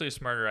 That's actually a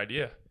smarter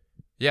idea.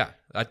 Yeah,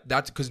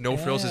 that's because No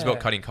Frills is about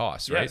cutting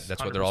costs, right? Yes,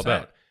 That's what they're all 100%.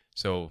 about.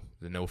 So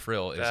the No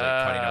Frill is like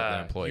cutting out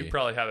the employee. You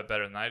probably have it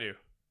better than I do.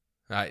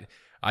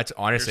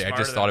 Honestly, I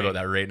just smarter thought than about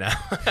that right now.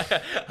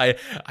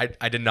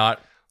 I did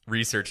not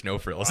research No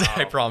Frills. Wow.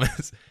 I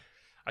promise.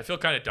 I feel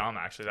kind of dumb,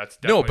 actually. That's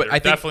No, definitely but I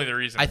think- definitely the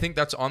reason. I think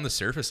that's on the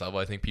surface level.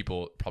 I think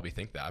people probably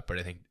think that, but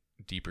I think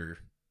deeper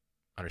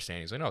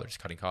understanding is like, no, they're just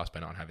cutting costs by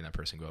not having that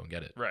person go out and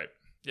get it. Right.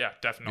 Yeah,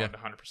 definitely.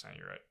 Yeah. 100%.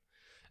 You're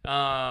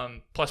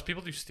right. Plus,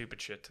 people do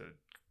stupid shit to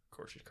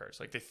grocery carts.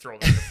 Like they throw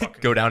them in the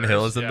fucking Go down cars.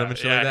 hills in them and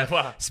shit like that.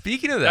 Well,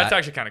 Speaking of that, that's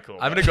actually kind of cool.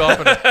 I'm but-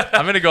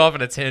 gonna go off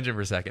on a tangent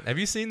for a second. Have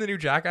you seen the new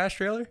Jackass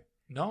trailer?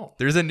 No.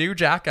 There's a new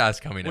Jackass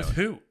coming With out.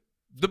 who?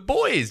 The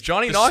boys,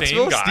 Johnny The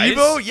Knoxville, same guys?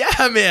 Steve-O.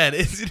 Yeah, man,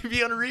 it's gonna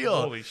be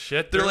unreal. Holy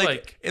shit. They're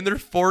like in their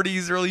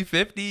 40s, early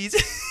 50s.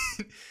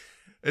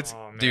 It's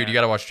Oh, dude, man. you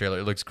gotta watch the trailer.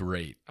 It looks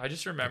great. I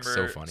just remember.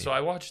 so funny. So I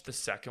watched the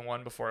second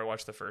one before I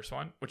watched the first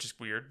one, which is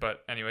weird,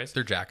 but anyways.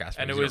 They're Jackass.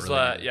 And it movies, was you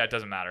don't really need yeah, it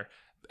doesn't matter.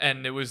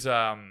 And it was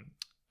I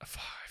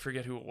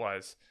forget who it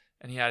was,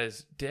 and he had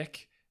his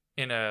dick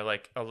in a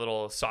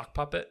little sock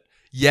puppet.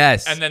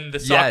 Yes. And then the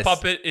sock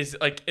puppet is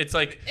like, it's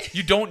like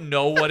you don't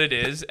know what it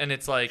is, and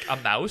it's like a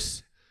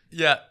mouse,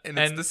 Yeah, and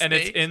it's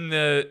in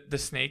the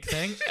snake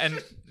thing,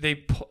 and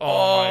they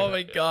oh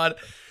my god.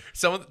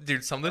 Some of the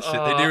shit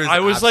they do is I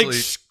was like,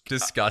 absolutely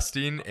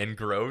disgusting and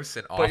gross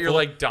and awful. but you're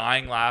like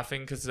dying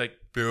laughing because like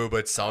boo,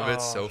 but some of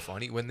it's so Oh.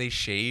 funny. When they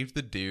shaved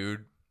the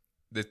dude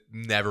that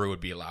never would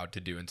be allowed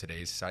to do in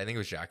today's society. I think it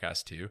was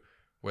Jackass 2,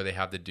 where they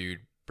have the dude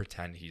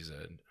pretend he's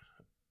a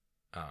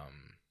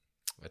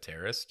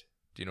terrorist.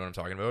 Do you know what I'm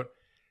talking about?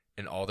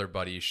 And all their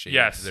buddies shave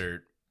Yes.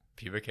 their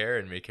pubic hair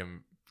and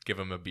give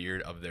him a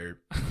beard of their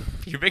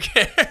pubic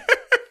hair.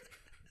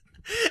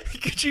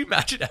 Could you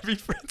imagine having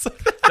friends like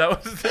that?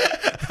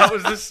 that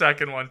was the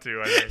second one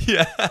too, I think.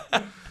 Yeah.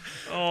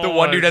 Oh The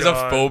one my dude has a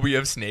God. phobia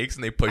of snakes,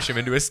 and they push him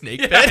into a snake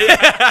pit.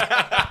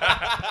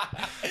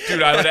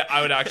 Dude,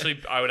 I would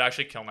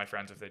actually kill my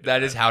friends if they did that.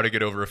 That is how to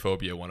get over a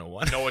phobia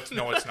 101. No, it's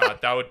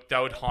not. That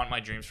would haunt my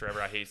dreams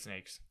forever. I hate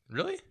snakes.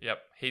 Really?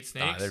 Yep, hate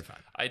Nah, snakes. they're fine.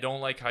 I don't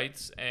like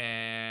heights,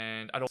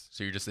 and I don't.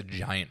 So you're just a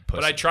giant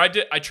pussy. But I tried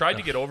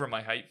to get over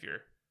my height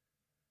fear.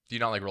 Do you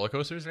not like roller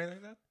coasters or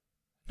anything like that?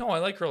 No, I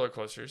like roller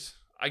coasters.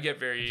 I get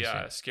very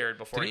Interesting. scared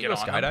before Didn't I you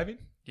get go on them. skydiving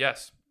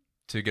Yes.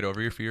 to get over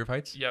your fear of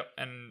heights? Yep,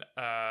 and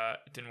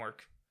it didn't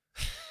work.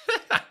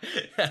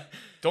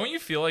 Don't you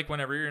feel like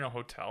whenever you're in a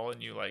hotel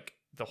and you like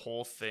the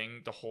whole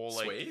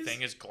like Sways?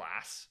 thing is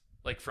glass,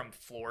 like from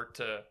floor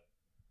to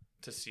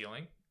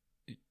ceiling?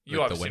 Like You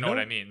the obviously know what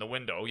window? I mean. The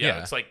window,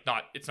 yeah. Yeah.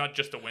 It's not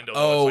just a window.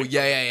 Oh, though. It's like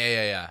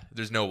yeah.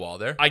 There's no wall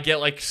there. I get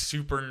like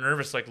super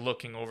nervous, like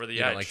looking over the You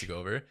edge. don't like to go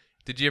over.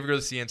 Did you ever go to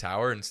the CN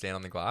Tower and stand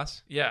on the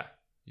glass? Yeah,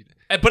 You-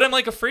 but I'm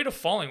like afraid of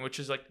falling, which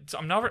is like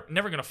I'm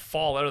never gonna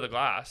fall out of the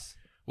glass.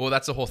 Well,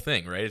 that's the whole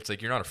thing, right? It's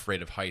like you're not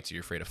afraid of heights,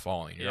 you're afraid of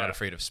falling. You're Yeah. not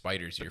afraid of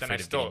spiders, But you're then afraid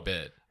I of still-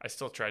 getting bit. I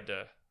still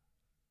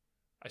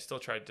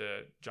tried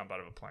to jump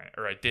out of a plane,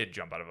 or I did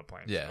jump out of a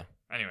plane. Yeah. So.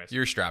 Anyways,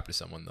 You're strapped to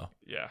someone though.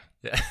 yeah.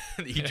 Yeah.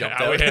 He jumped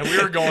Yeah, out. we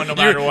were going no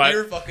matter what.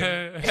 You're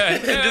fucking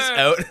just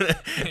out.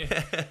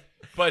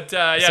 But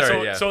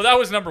Sorry, yeah. so that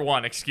was number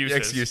one. Excuses.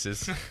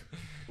 Excuses.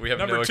 We have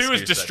Number no 2 is excuse,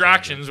 that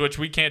distractions, which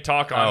we can't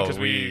talk on Oh, because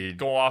we we-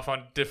 go off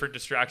on different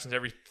distractions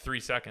every 3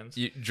 seconds.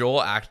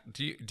 Joel,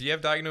 do you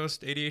have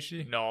diagnosed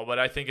ADHD? No, but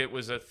I think it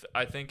was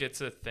I think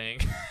it's a thing.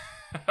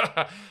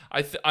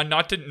 I'm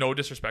not to no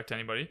disrespect to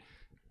anybody.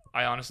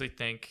 I honestly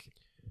think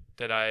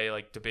that I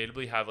like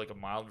debatably have like a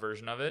mild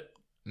version of it.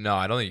 No,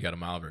 I don't think you got a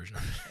mild version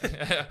of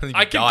it.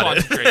 I can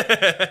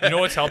concentrate. You know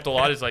what's helped a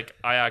lot is like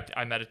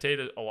I meditate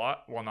a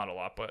lot. Well, not a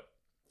lot, but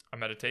I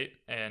meditate,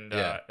 and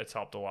it's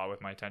helped a lot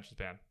with my attention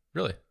span.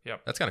 Really?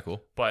 Yep. That's kind of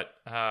cool. But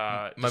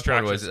my point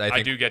distractions, was, I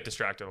think do get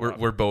distracted a lot.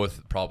 we're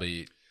both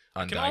probably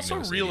undiagnosed. I can also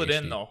reel it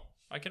in ADHD. though.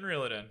 I can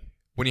reel it in.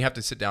 When you have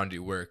to sit down and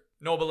do work.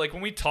 No, but like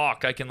when we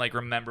talk, I can like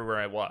remember where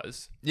I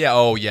was. Yeah.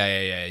 Oh,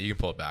 yeah. You can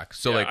pull it back.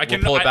 So Yeah, like, I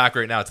can- we'll pull it back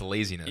right now. It's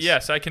laziness.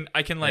 Yes, I can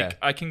like Yeah.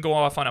 I can go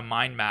off on a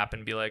mind map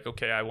and be like,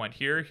 okay, I went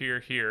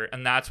here,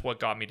 and that's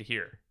what got me to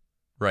here.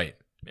 Right.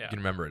 Yeah. You can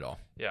remember it all.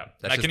 Yeah.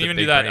 That's I just can the even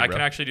do big that. brain, I bro.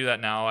 can actually do that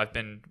now. I've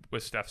been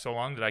with Steph so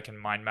long that I can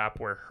mind map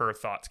where her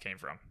thoughts came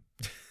from.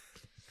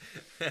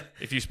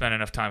 If you spend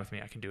enough time with me,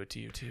 I can do it to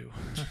you too.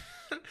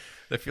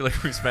 I feel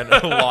like we spent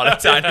a lot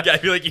of time together. I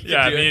feel like you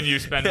Yeah, can do me it. and you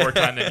spend more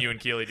time than you and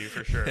Keely do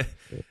for sure.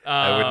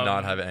 I would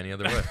not have it any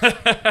other way.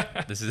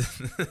 This is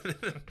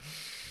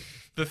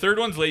The third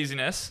one's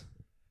laziness,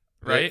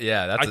 right?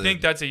 Yeah, that's. I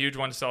think that's a huge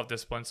one,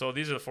 self-discipline. So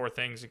these are the 4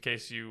 things in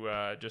case you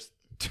just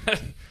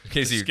in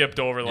case you skipped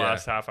over the yeah.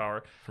 last half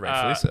hour.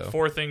 rightfully so.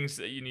 4 things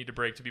that you need to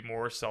break to be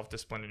more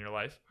self-disciplined in your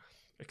life.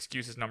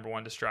 Excuses number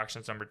 1,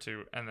 distractions number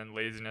 2, and then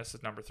laziness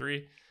is number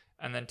 3,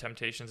 and then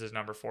temptations is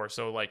number 4.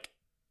 So like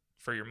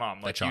for your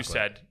mom, like you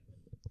chocolate.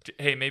 said,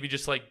 hey, maybe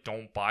just like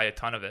don't buy a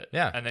ton of it.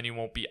 Yeah. And then you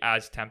won't be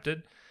as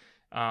tempted.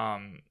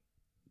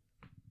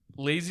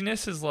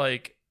 Laziness is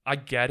like, I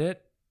get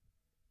it.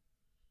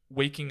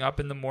 Waking up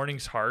in the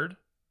morning's hard.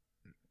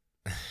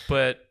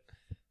 But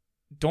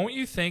don't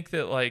you think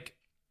that like,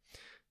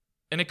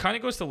 and it kind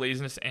of goes to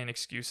laziness and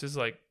excuses.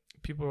 Like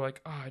people are like,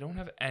 oh, I don't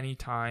have any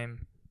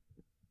time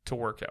to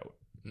work out.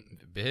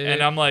 Big.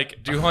 And I'm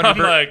like, do 100 I'm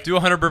like, do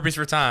 100 burpees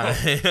for time.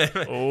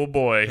 oh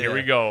boy, here we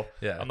Yeah. go.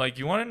 Yeah. I'm like,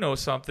 you want to know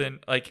something?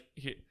 Like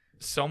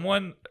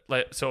someone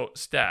like, so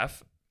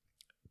Steph,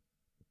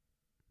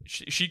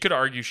 she could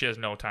argue she has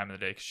no time in the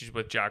day because she's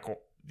with Jack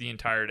the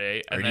entire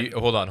day. And then,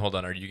 Hold on.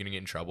 Are you gonna get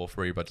in trouble for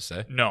what you're about to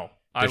say? no.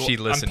 Does she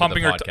listen to the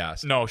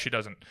podcast? No, she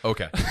doesn't.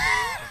 Okay.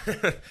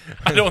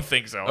 I don't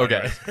think so.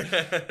 Okay.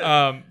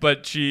 anyways.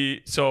 But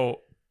she's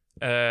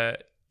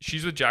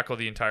with Jackal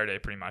the entire day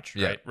pretty much,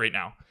 Yeah. right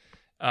now.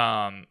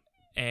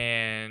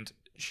 And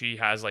she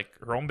has like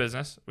her own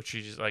business, which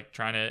she's like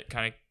trying to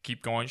kind of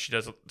keep going. She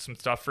does some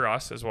stuff for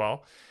us as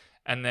well.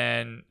 And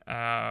then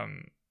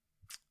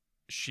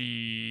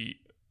she's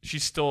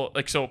still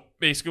like, so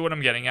basically what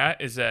I'm getting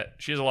at is that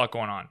she has a lot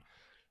going on.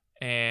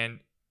 And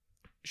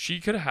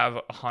she could have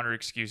 100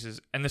 excuses.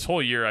 And this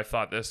whole year I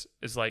thought this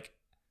is like,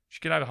 she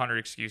could have 100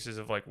 excuses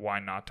of like why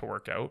not to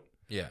work out.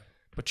 Yeah.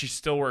 But she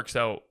still works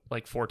out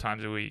like 4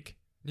 times a week,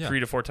 Yeah. 3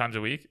 to 4 times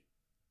a week,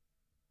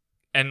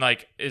 and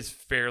like is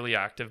fairly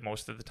active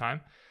most of the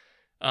time,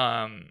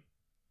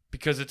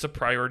 because it's a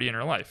priority in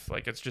her life.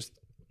 Like it's just,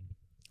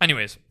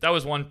 anyways, that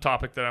was one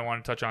topic that I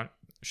want to touch on.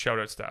 Shout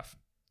out Steph.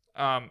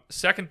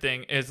 Second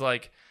thing is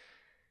like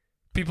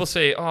people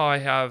say, oh, I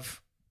have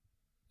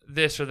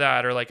this or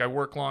that, or like I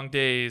work long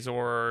days,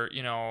 or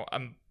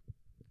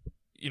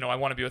I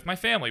want to be with my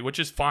family, which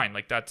is fine.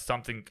 Like that's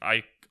something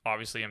I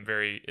obviously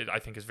I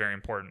think is very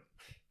important.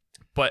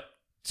 But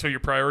so your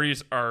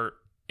priorities are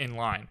in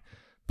line.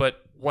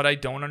 But what I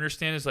don't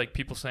understand is like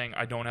people saying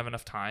I don't have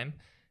enough time,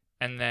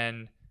 and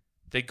then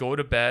they go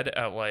to bed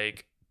at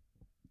like,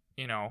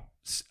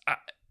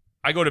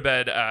 I go to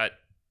bed at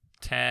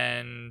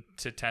 10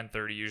 to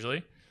 10:30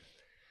 usually.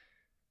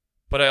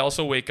 But I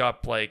also wake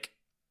up like,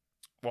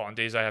 well, on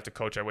days I have to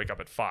coach, I wake up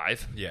at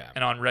 5. Yeah.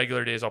 And on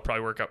regular days, I'll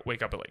probably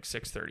wake up at like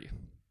 6:30.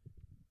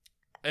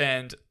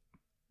 And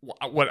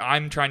what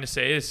I'm trying to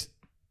say is,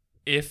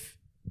 if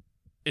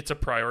it's a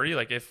priority,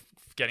 like if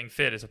getting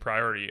fit is a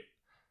priority,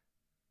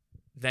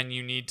 then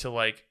you need to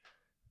like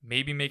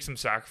maybe make some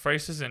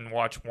sacrifices and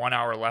watch 1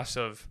 hour less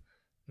of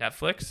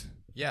Netflix.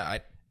 Yeah.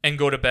 And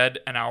go to bed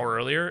an hour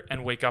earlier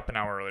and wake up an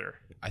hour earlier.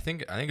 I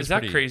think Is it's that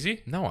pretty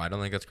crazy? No, I don't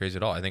think that's crazy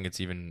at all. I think it's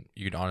even,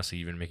 you could honestly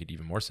even make it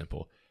even more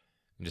simple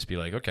and just be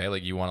like, okay,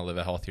 like you want to live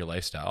a healthier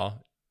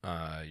lifestyle.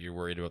 You're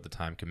worried about the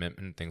time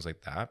commitment, things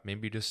like that.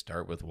 Maybe just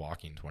start with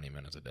walking 20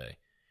 minutes a day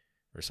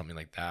or something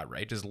like that,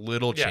 right? Just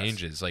little Yes.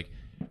 changes. Like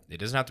it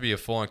doesn't have to be a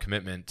full on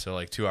commitment to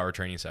like 2-hour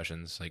training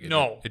sessions. Like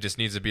No. it just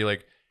needs to be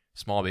like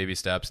small baby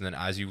steps. And then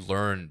as you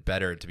learn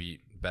better to be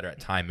better at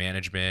time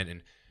management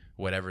and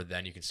whatever,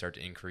 then you can start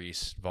to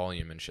increase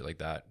volume and shit like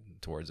that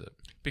towards it.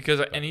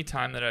 Because any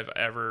time that I've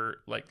ever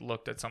like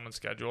looked at someone's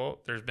schedule,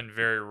 there's been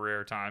very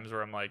rare times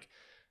where I'm like,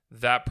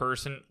 that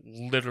person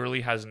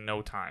literally has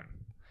no time.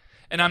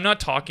 And I'm not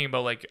talking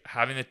about like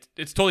having it.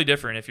 It's totally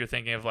different if you're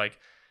thinking of like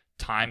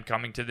time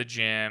coming to the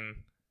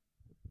gym.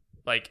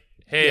 Like,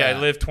 hey, Yeah. I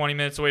live 20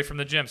 minutes away from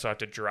the gym, so I have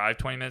to drive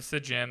 20 minutes to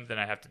the gym. Then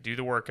I have to do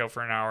the workout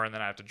for an hour, and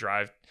then I have to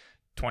drive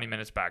 20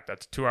 minutes back.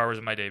 That's 2 hours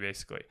of my day,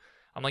 basically.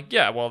 I'm like,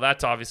 yeah, well,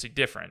 that's obviously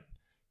different.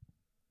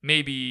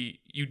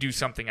 Maybe you do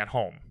something at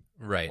home.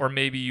 Right. Or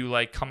maybe you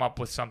like come up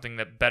with something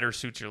that better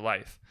suits your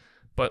life.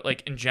 But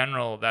like in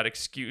general, that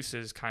excuse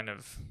is kind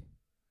of,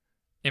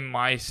 in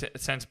my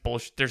sense,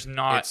 bullshit. There's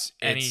not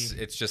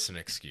it's just an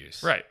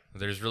excuse. Right.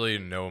 There's really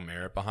no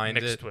merit behind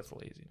it. Mixed with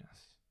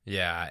laziness.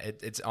 Yeah.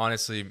 It's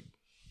honestly,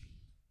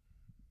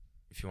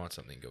 if you want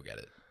something, go get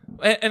it.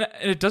 And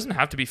it doesn't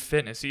have to be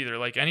fitness either.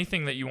 Like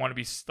anything that you want to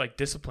be like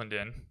disciplined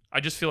in.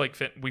 I just feel like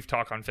we've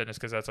talked on fitness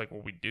because that's like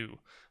what we do.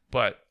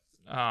 But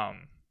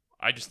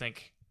I just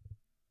think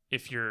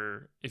if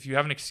you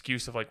have an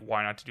excuse of like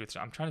why not to do it,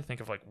 I'm trying to think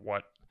of like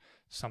what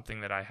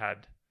something that I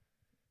had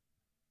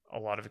a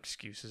lot of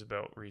excuses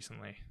about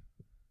recently.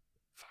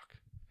 Fuck,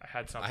 I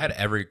had something. I had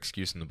every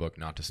excuse in the book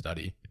not to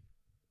study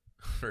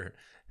for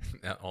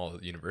all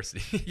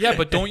university. Yeah,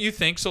 but don't you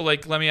think so?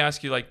 Like, let me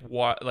ask you, like,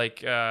 what,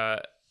 like,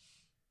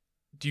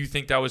 do you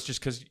think that was just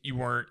because you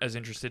weren't as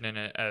interested in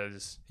it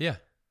as? Yeah,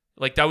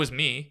 like that was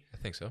me. I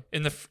think so.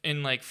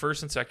 In like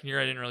first and second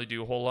year, I didn't really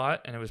do a whole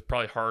lot, and it was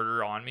probably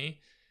harder on me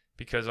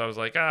because I was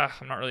like,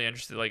 I'm not really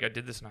interested. Like I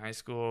did this in high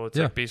school. It's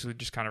like basically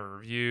just kind of a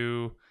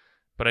review,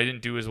 but I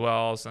didn't do as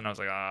well. So then I was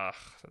like,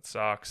 that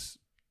sucks,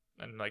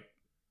 and like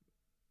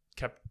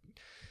kept.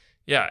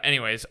 Yeah.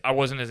 Anyways, I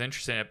wasn't as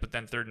interested in it, but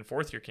then third and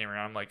fourth year came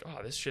around. I'm like,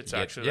 this shit's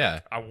actually. Yeah.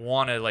 Like, I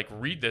want to like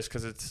read this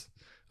because it's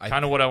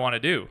kind of what I want to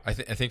do. I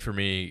think for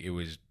me it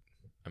was.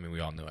 I mean, we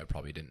all know I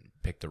probably didn't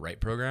pick the right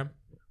program,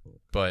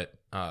 but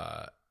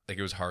like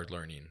it was hard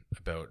learning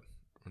about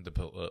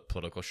the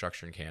political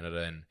structure in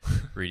Canada and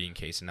reading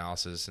case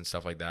analysis and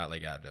stuff like that.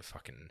 Like I had a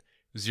fucking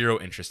zero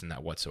interest in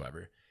that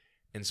whatsoever.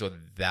 And so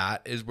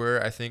that is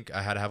where I think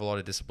I had to have a lot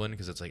of discipline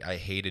because it's like I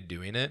hated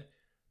doing it.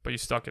 But you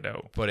stuck it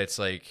out. But it's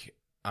like,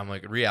 I'm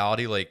like,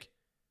 reality, like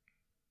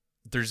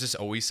there's just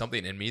always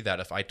something in me that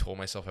if I told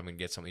myself I'm going to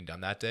get something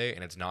done that day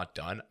and it's not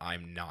done,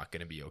 I'm not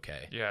going to be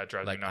okay. Yeah, it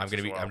drives me like nuts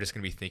I'm just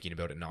going to be thinking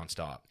about it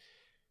nonstop.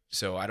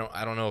 So I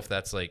don't know if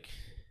that's like,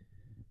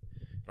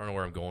 I don't know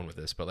where I'm going with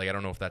this, but like I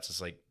don't know if that's just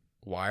like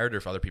wired or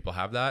if other people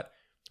have that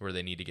where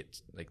they need to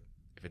get like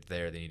if it's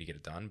there they need to get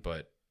it done,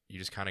 but you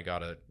just kind of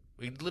gotta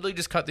literally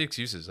just cut the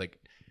excuses. Like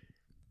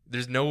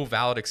there's no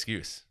valid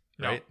excuse,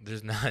 right? No.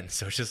 There's none.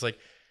 So it's just like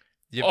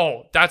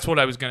that's what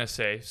I was gonna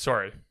say.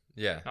 Sorry.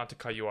 Yeah. Not to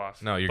cut you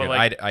off. No, you're good.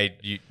 Like,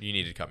 you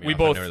need to cut me off.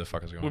 Both, I know where the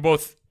fuck I was going.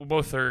 We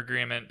both are in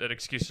agreement that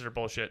excuses are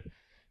bullshit.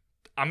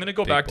 I'm gonna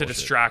go back to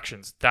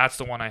distractions. That's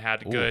the one I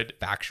had good.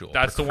 Factual.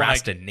 That's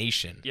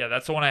procrastination.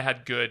 That's the one I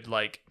had good.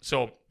 Like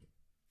so,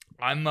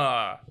 I'm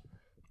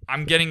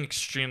getting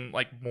extreme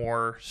like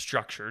more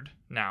structured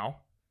now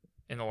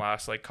in the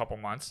last like couple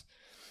months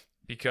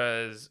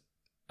because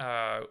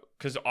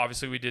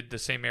obviously we did the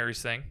St.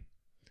 Mary's thing,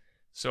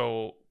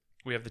 so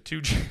we have the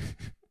two gyms,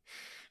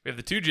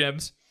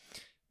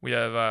 we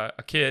have a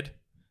kid.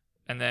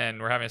 And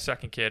then we're having a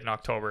second kid in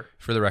October.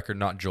 For the record,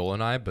 not Joel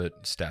and I,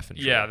 but Steph and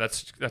Joel. Yeah,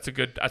 that's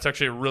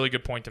actually a really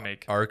good point to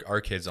make. Our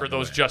kids for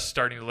those just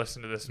starting to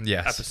listen to this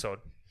episode.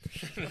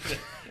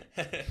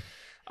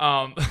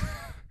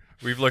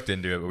 We've looked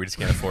into it, but we just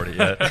can't afford it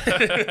yet.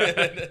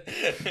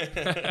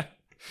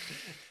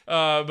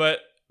 But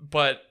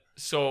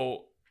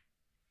so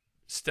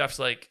Steph's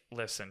like,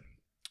 listen,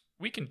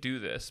 we can do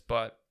this,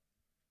 but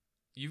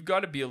you've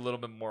got to be a little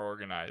bit more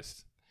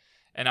organized.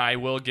 And I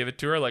will give it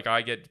to her. Like,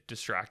 I get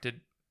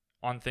distracted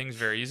on things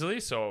very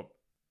easily. So,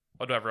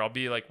 whatever. I'll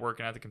be, like,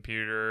 working at the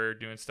computer,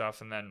 doing stuff,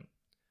 and then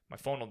my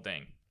phone will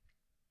ding.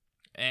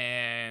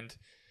 And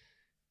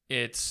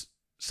it's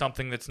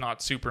something that's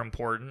not super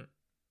important,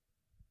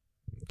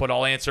 but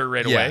I'll answer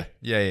right away.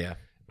 Yeah.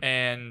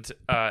 And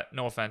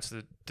no offense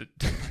to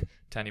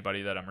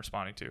anybody that I'm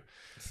responding to.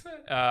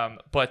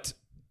 But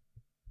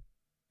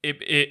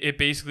it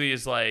basically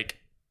is, like,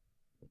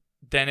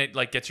 then it,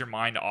 like, gets your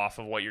mind off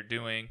of what you're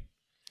doing.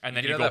 And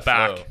then you go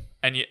back,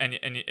 and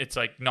it's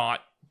like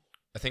not.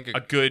 I think a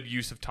good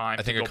use of time.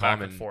 I think to go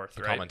back and forth.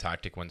 A common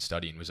tactic when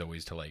studying was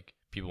always to like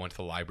people went to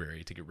the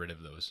library to get rid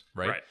of those.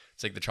 Right.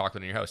 It's like the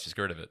chocolate in your house. Just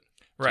get rid of it.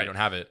 So you don't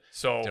have it.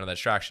 So you don't have that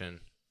distraction,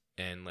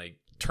 and like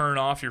turn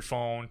off your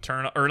phone.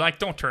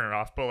 Don't turn it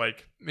off, but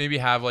like maybe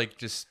have like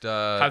just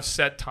have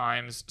set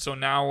times. So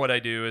now what I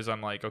do is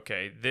I'm like,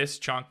 okay, this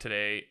chunk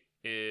today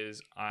is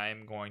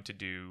I'm going to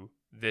do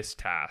this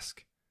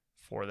task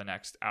for the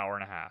next hour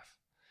and a half.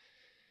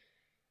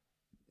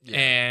 Yeah.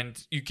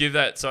 And you give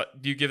that to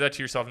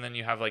yourself, and then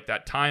you have like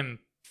that time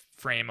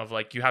frame of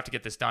like you have to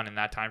get this done in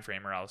that time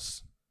frame, or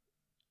else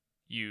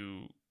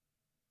you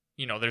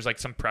know there's like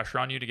some pressure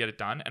on you to get it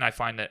done. And I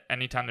find that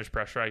anytime there's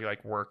pressure, I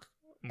like work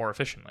more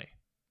efficiently,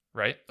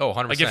 right? Oh,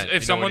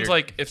 100%.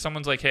 Like if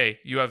someone's like, hey,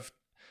 you have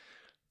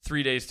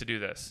 3 days to do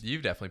this,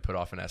 you've definitely put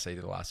off an essay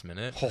to the last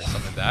minute, or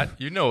something like that.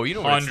 You know what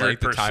it's like,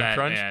 the time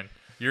crunch. Man.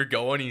 You're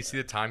going and you see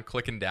the time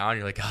clicking down.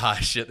 You're like,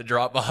 shit, the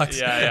Dropbox.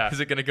 Yeah. Is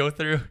it going to go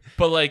through?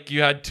 But like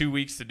you had 2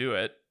 weeks to do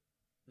it.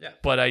 Yeah.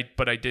 But I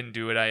didn't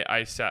do it.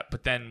 I sat.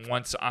 But then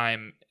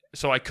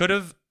so I could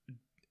have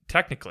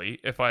technically,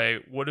 if I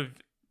would have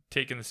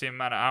taken the same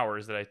amount of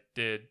hours that I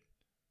did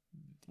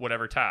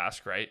whatever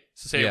task, right?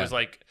 So say it Yeah. was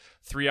like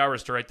 3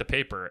 hours to write the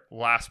paper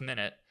last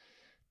minute.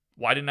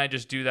 Why didn't I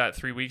just do that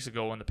 3 weeks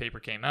ago when the paper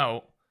came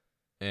out?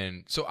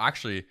 And so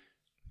actually,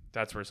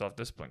 That's where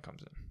self-discipline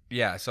comes in.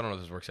 yeah, so I don't know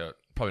if this works out.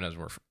 Probably doesn't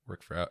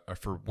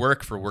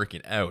work for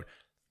working out,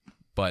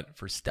 but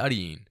for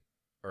studying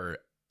or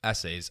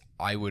essays,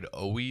 I would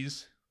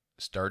always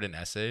start an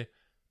essay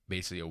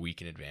basically a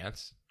week in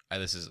advance.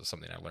 This is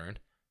something I learned,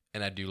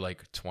 and I'd do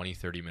like 20,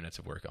 30 minutes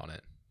of work on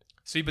it.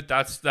 See, but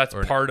that's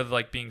part of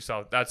like being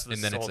self. That's the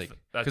And then self, it's like,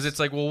 that's, because it's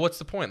like, well, what's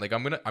the point? Like,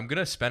 I'm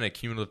gonna spend a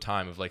cumulative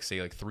time of like, say,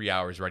 like 3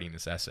 hours writing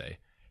this essay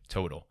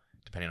total,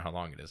 depending on how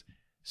long it is.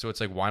 So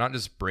it's like, why not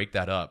just break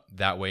that up?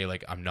 That way,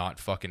 like, I'm not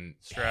fucking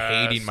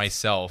hating Stressed.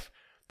 myself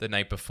the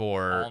night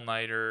before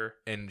all-nighter.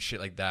 and shit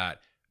like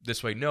that.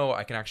 This way, no,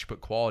 I can actually put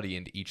quality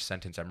into each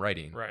sentence I'm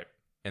writing. Right.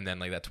 And then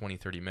like that 20,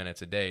 30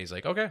 minutes a day is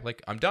like, okay,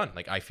 like I'm done.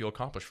 Like I feel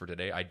accomplished for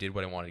today. I did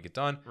what I wanted to get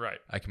done. Right.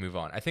 I can move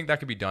on. I think that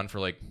could be done for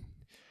like,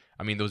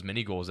 I mean, those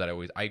mini goals that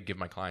I give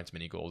my clients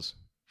mini goals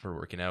for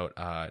working out.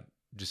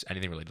 Just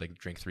anything related, like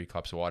drink 3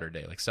 cups of water a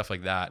day, like stuff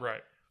like that.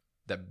 Right.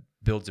 That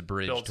builds a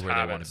bridge Builds to where they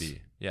want habits. to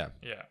be. Yeah.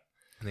 Yeah.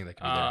 I think that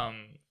could be there.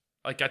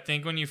 Like I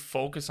think when you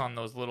focus on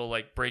those little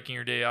like breaking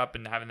your day up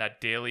and having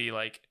that daily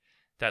like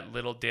that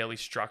little daily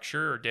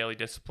structure or daily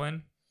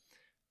discipline,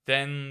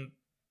 then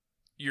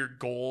your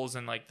goals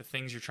and like the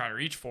things you're trying to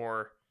reach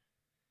for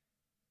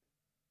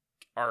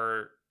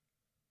are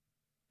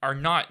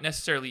not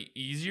necessarily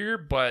easier,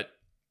 but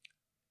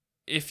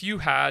if you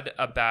had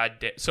a bad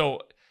day, so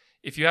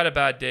if you had a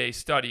bad day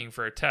studying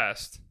for a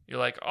test, you're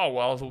like, oh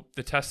well,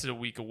 the test is a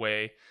week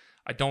away.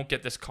 I don't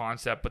get this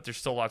concept, but there's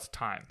still lots of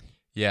time.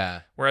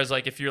 Yeah. Whereas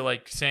like if you're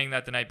like saying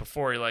that the night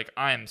before, you're like,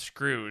 I am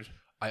screwed.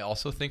 I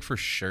also think for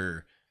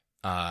sure,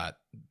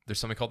 there's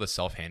something called the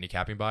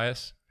self-handicapping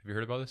bias. Have you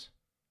heard about this?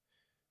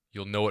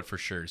 You'll know it for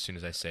sure as soon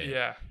as I say it.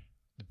 Yeah.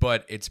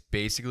 But it's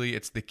basically,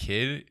 it's the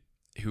kid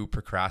who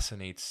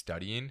procrastinates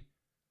studying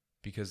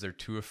because they're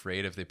too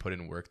afraid if they put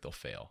in work, they'll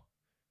fail.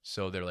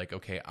 So they're like,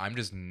 okay, I'm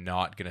just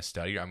not going to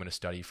study. I'm going to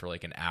study for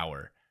like an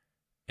hour.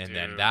 And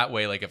then Dude. that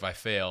way, like if I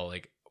fail,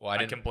 like, well,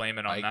 I can blame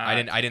it on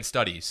that. I didn't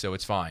study, so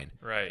it's fine.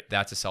 Right.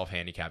 That's a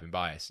self-handicapping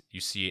bias.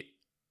 You see it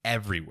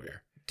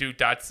everywhere. Dude,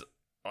 that's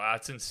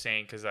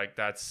insane because like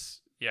that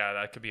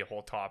could be a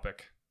whole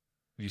topic.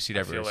 You see it I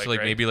everywhere. feel So like, like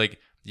right? maybe like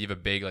you have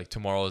a big, like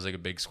tomorrow is like a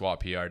big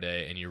squat PR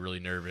day and you're really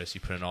nervous.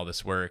 You put in all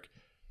this work,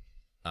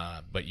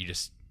 but you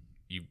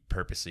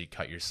purposely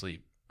cut your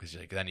sleep because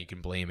like then you can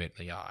blame it.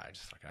 Like, I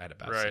had a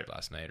bad sleep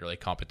last night, or like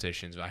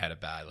competitions. I had a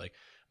bad, like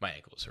my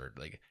ankles hurt.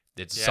 Like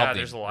it's something.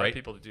 There's a lot right? of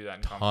people that do that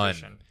in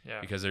competition. Yeah.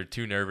 Because they're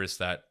too nervous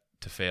to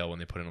fail when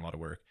they put in a lot of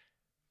work,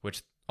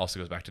 which also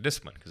goes back to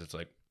discipline because it's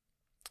like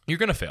you're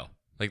gonna fail.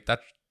 Like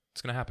that's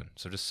gonna happen.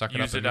 So just suck it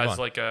up Use and it move as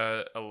on. like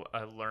a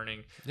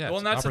learning. Yeah, Well, it's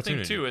and an that's the thing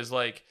opportunity. too is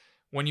like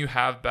when you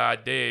have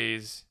bad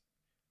days,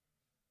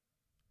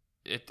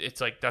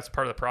 it's like that's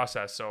part of the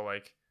process. So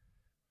like,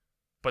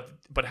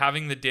 but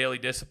having the daily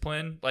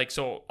discipline, like,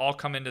 so I'll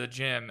come into the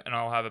gym and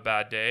I'll have a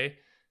bad day,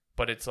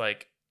 but it's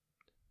like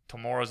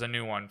tomorrow's a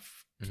new one,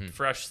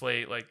 fresh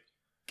slate, like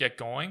get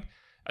going,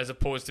 as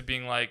opposed to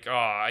being like, oh,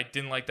 I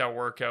didn't like that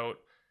workout,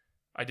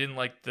 I didn't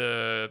like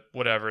I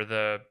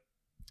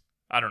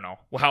don't know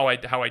how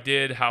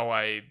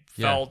I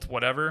felt,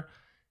 whatever.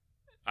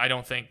 I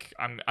don't think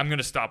I'm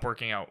gonna stop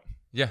working out.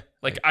 Yeah.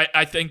 Like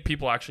I think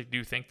people actually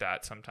do think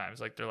that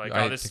sometimes. Like they're like,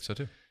 I oh, think so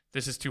too.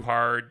 this is too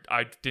hard.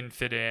 I didn't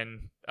fit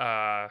in.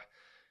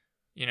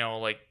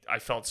 Like I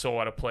felt so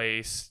out of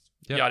place.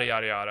 Yep. Yada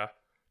yada yada.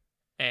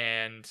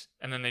 And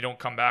then they don't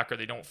come back or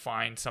they don't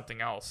find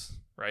something else,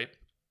 right?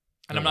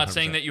 And I'm not 100%.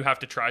 saying that you have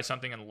to try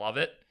something and love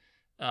it.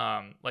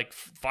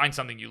 Find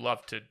something you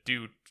love to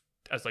do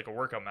as like a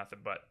workout method,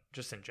 but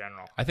just in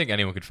general. I think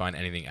anyone could find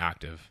anything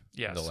active.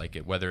 Yes. They'll like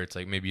it. Whether it's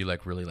like maybe you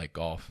like really like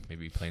golf,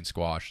 maybe playing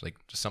squash, like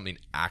just something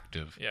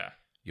active. Yeah.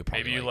 You'll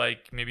probably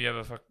Maybe you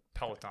have a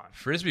Peloton.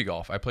 Frisbee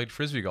golf. I played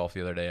frisbee golf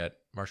the other day at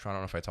Marshall. I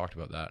don't know if I talked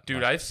about that.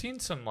 Dude, I've seen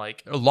some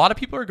like a lot of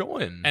people are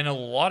going. and a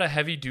lot of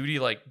heavy duty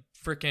like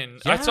freaking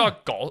Yeah. I saw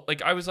golf,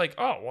 like I was like,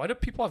 oh, why do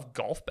people have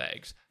golf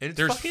bags? And it's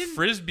There's fucking-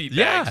 frisbee bags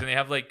Yeah. and they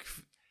have like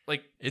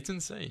It's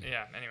insane.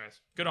 yeah, anyways,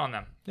 good on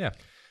them. Yeah.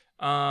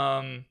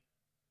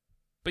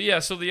 But yeah,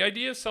 so the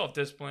idea of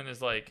self-discipline is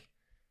like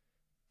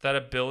that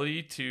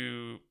ability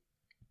to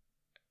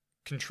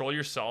control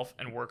yourself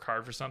and work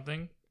hard for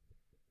something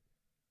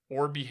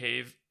or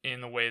behave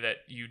in the way that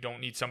you don't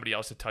need somebody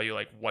else to tell you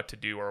like what to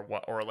do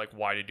or like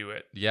why to do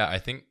it. Yeah, I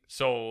think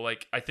So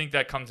like I think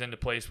that comes into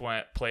play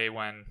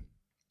when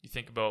you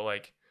think about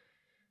like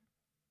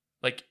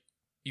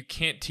you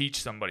can't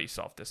teach somebody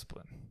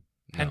self-discipline.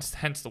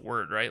 Hence the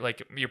word, right?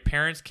 Like your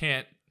parents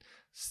can't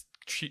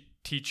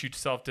teach you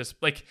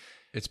self-discipline. Like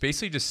it's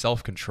basically just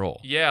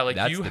self-control. yeah, like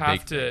That's you the have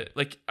big to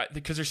like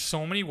because there's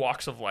so many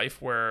walks of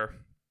life where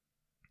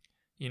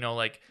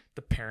like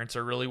the parents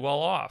are really well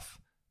off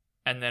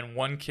and then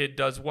one kid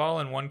does well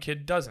and one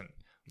kid doesn't.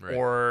 Right.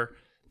 Or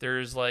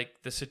there's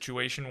like the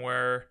situation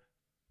where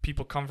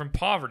people come from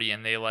poverty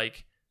and they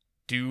like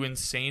do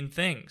insane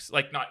things.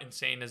 Like not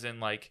insane as in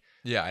like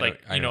Yeah,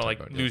 like I you know what you're like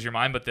talking about, lose your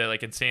mind, but they're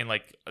like insane.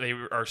 Like they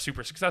are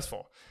super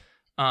successful,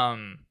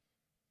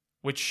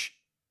 which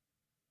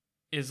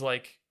is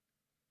like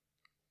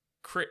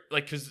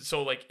like because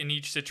so like in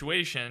each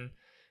situation,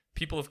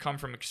 people have come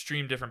from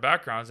extreme different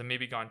backgrounds and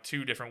maybe gone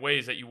two different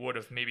ways that you would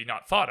have maybe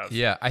not thought of.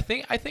 Yeah, I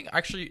think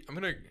actually I'm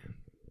gonna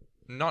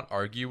not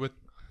argue with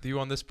you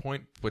on this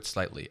point, but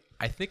slightly.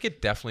 I think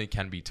it definitely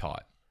can be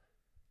taught.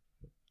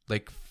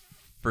 Like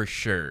for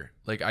sure.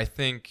 Like I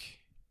think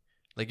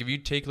like if you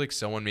take like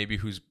someone maybe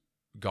who's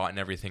gotten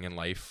everything in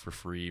life for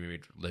free,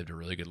 maybe lived a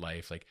really good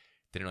life, like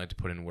didn't like to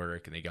put in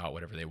work and they got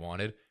whatever they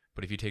wanted.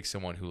 But if you take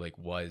someone who like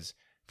was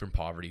from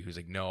poverty, who's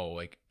like, no,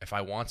 like if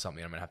I want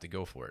something, I'm gonna have to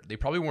go for it. They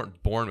probably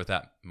weren't born with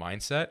that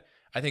mindset.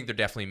 I think there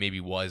definitely maybe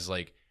was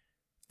like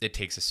it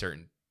takes a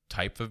certain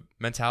type of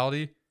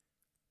mentality,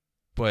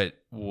 but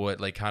what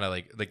like kind of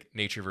like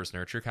nature versus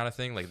nurture kind of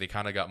thing. Like they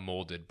kind of got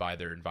molded by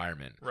their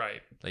environment.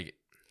 Right. Like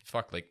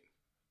fuck. Like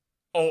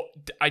oh,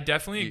 I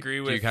definitely agree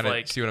do with you kind of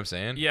like see what I'm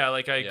saying? yeah,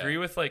 like I agree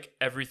with like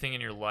everything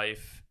in your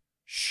life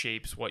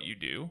shapes what you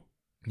do.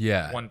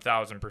 Yeah.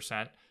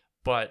 1000%.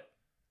 But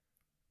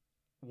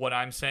what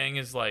I'm saying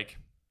is like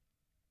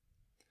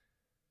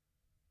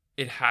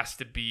it has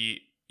to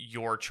be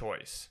your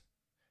choice.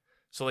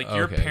 So like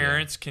your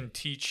parents can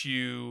teach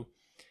you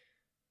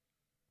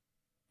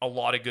a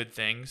lot of good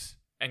things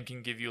and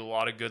can give you a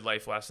lot of good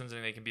life lessons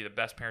and they can be the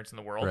best parents in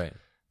the world. Right.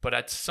 But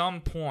at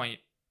some point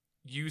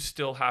you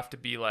still have to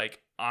be like,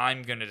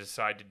 I'm going to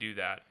decide to do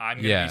that.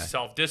 I'm going to be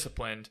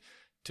self-disciplined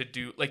to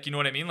do like, you know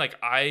what I mean? Like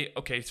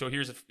so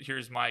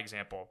here's my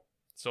example.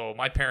 So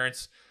my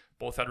parents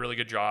both had really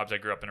good jobs. I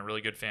grew up in a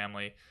really good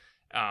family.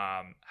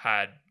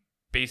 Had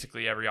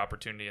basically every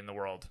opportunity in the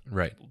world.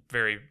 Right.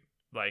 Very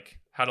like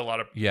had a lot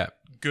of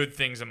good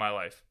things in my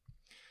life.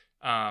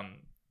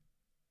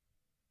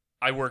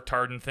 I worked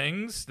hard in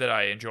things that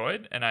I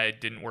enjoyed, and I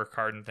didn't work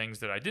hard in things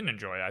that I didn't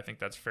enjoy. I think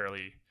that's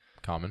fairly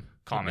common.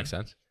 That makes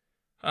sense.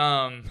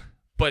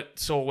 But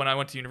so when I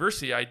went to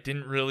university, I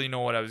didn't really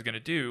know what I was going to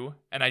do,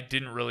 and I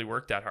didn't really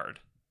work that hard.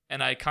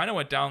 And I kind of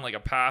went down like a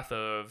path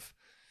of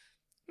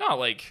not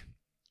like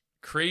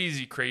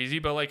crazy,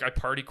 but like I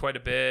partied quite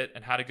a bit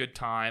and had a good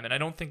time. And I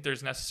don't think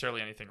there's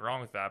necessarily anything wrong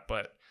with that.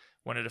 But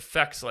when it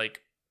affects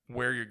like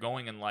where you're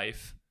going in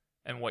life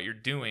and what you're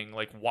doing,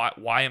 like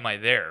why am I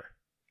there?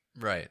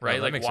 Right. Right.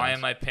 No, like why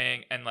am I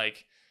paying? And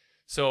like,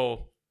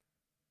 so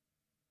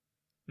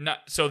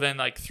then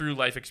like through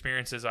life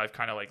experiences, I've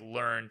kind of like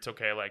learned,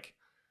 okay, like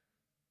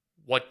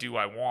what do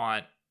I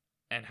want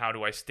and how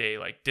do I stay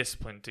like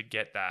disciplined to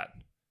get that?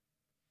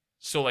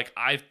 So like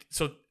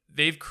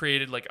they've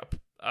created like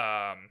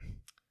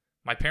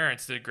my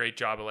parents did a great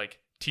job of like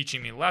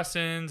teaching me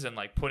lessons and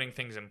like putting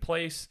things in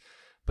place,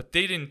 but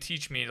they didn't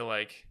teach me to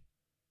like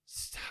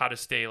how to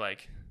stay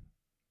like,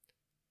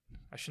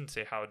 I shouldn't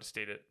say how to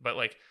state it, but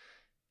like,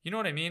 you know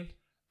what I mean?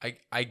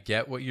 I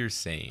get what you're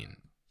saying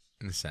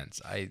in a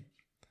sense. I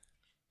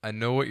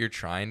know what you're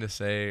trying to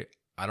say.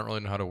 I don't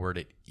really know how to word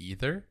it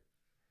either,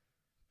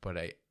 but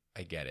I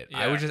get it. Yeah.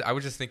 I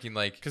was just thinking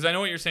like, because I know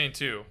what you're saying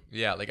too.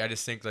 Yeah, like I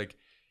just think like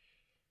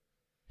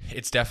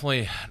it's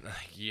definitely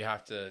you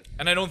have to,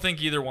 and I don't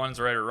think either one's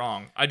right or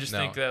wrong. I just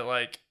think that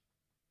like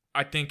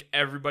I think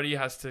everybody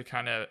has to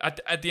kind of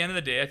at the end of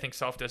the day, I think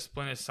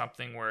self-discipline is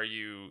something where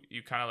you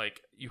kind of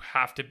like you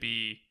have to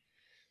be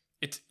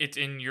it's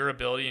in your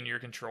ability and your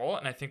control.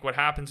 And I think what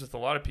happens with a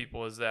lot of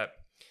people is that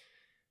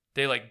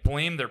they like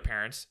blame their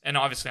parents, and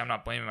obviously I'm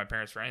not blaming my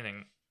parents for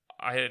anything.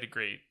 I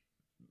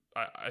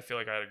feel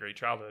like I had a great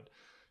childhood,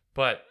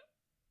 but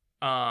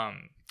I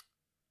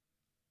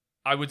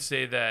would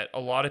say that a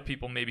lot of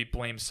people maybe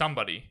blame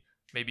somebody,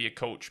 maybe a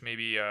coach,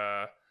 maybe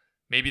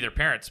their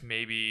parents,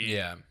 maybe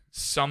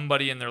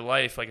somebody in their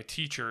life, like a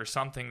teacher or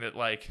something that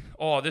like,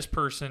 oh, this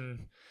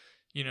person,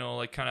 you know,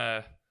 like kind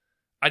of,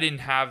 I didn't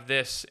have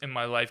this in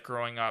my life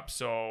growing up,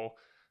 so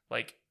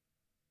like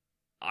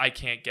I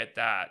can't get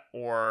that,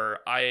 or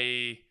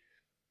I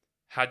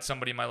had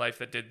somebody in my life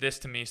that did this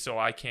to me, so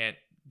I can't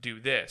do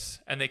this,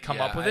 and they come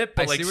up with it.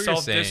 But like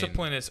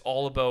self-discipline is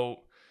all about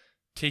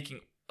taking,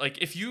 like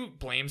if you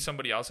blame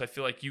somebody else, I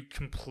feel like you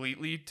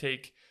completely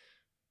take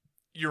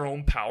your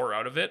own power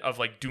out of it, of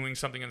like doing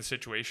something in the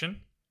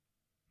situation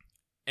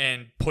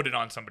and put it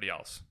on somebody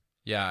else.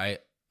 Yeah,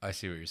 I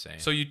see what you're saying.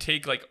 So you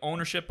take like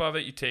ownership of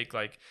it. You take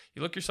like,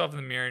 you look yourself in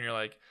the mirror and you're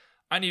like,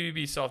 I need to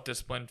be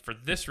self-disciplined for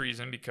this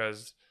reason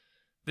because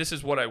this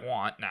is what I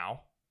want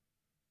now.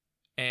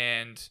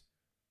 And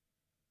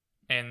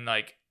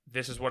like,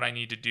 this is what I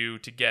need to do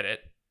to get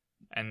it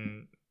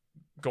and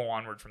go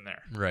onward from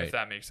there. Right. If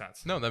that makes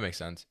sense. No, that makes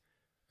sense.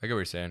 I get what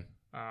you're saying.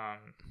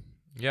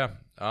 Yeah.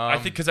 I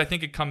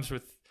think it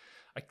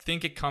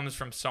comes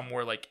from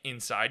somewhere like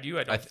inside you.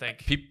 I don't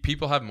think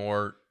people have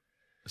more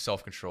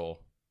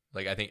self-control.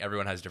 Like I think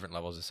everyone has different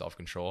levels of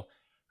self-control.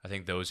 I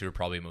think those who are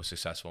probably most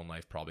successful in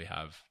life probably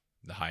have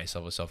the highest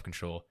level of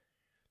self-control.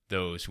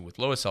 Those who with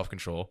lowest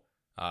self-control,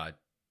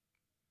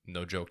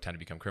 no joke, tend to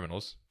become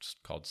criminals.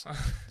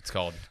 It's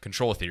called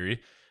control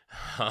theory.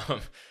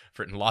 I've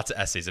written lots of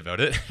essays about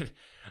it.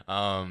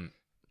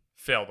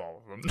 Failed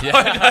all of them.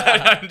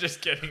 Yeah. I'm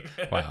just kidding.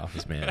 Wow,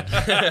 this man.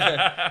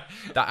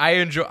 I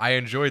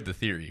enjoyed the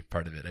theory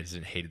part of it. I just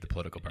hated the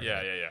political part. Yeah,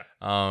 of it.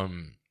 yeah.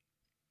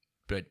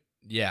 But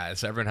yeah,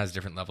 so everyone has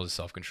different levels of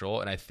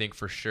self-control, and I think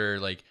for sure,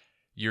 like,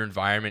 your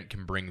environment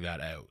can bring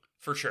that out.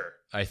 For sure.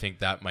 I think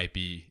that might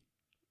be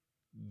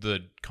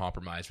the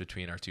compromise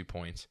between our 2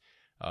 points.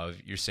 Of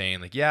you're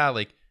saying like, yeah,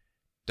 like,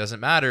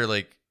 doesn't matter.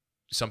 Like,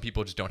 some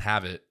people just don't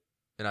have it,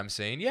 and I'm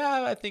saying,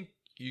 yeah, I think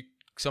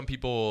some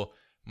people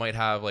might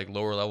have like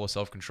lower level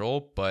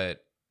self-control,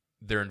 but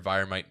their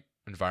environment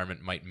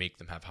might make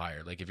them have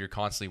higher. Like, if you're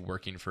constantly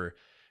working for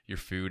your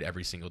food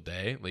every single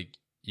day, like,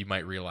 you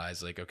might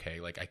realize like, okay,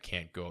 like, I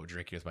can't go out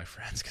drinking with my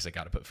friends because I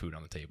got to put food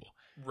on the table.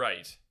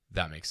 Right.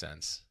 That makes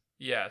sense.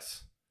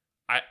 Yes.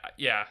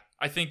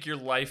 I think your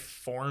life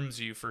forms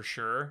you for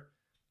sure.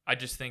 I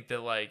just think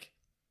that like,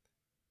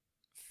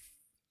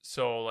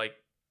 so like,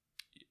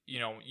 you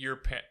know,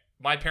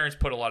 my parents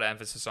put a lot of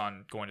emphasis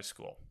on going to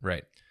school.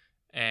 Right.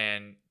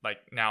 And like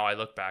now I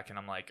look back and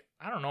I'm like,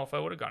 I don't know if I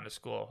would have gone to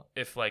school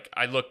if like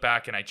I look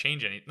back and I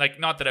change any, like,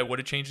 not that I would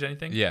have changed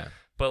anything. Yeah.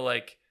 But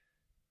like,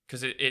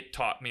 because it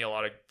taught me a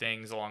lot of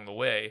things along the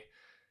way.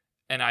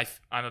 And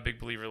I'm a big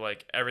believer,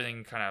 like,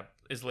 everything kind of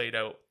is laid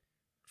out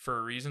for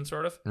a reason,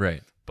 sort of.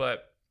 Right.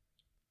 But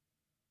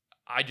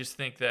I just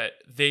think that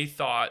they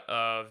thought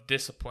of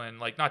discipline,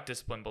 like, not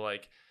discipline, but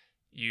like,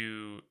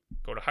 you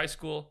go to high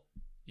school,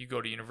 you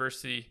go to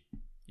university,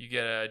 you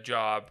get a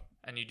job,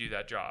 and you do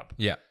that job.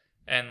 Yeah.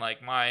 And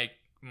like, my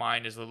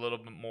mind is a little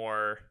bit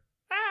more,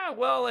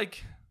 well,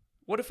 like,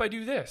 what if I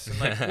do this? And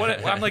like,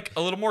 I'm like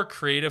a little more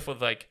creative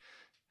with like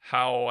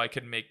how I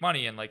can make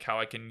money and like how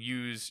I can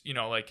use, you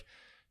know, like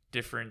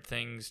different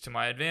things to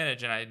my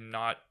advantage. And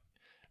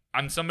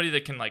I'm somebody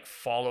that can like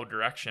follow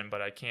direction,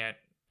 but I can't.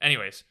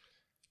 Anyways,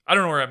 I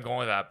don't know where I'm going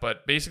with that,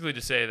 but basically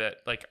to say that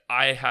like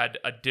I had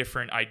a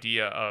different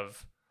idea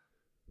of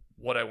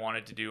what I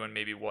wanted to do and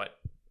maybe what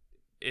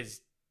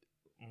is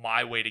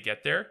my way to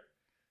get there.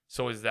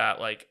 So is that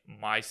like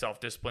my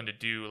self-discipline to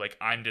do, like,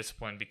 I'm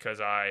disciplined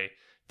because I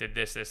did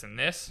this, this, and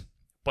this,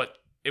 but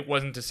it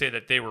wasn't to say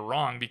that they were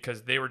wrong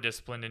because they were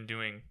disciplined in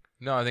doing.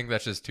 No, I think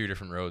that's just two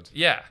different roads.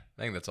 Yeah.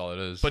 I think that's all it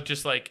is. But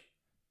just like,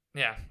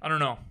 yeah, I don't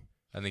know.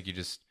 I think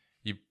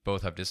you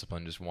both have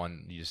discipline. Just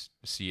one, you just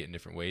see it in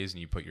different ways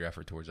and you put your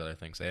effort towards other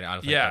things. I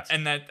don't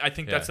think I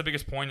think that's the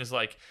biggest point is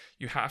like,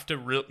 you have to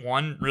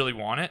really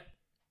want it.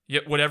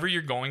 Yet whatever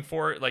you're going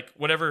for, like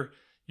whatever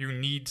you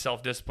need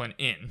self-discipline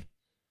in,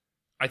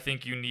 I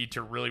think you need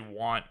to really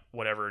want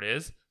whatever it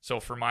is. So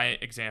for my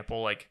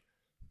example, like,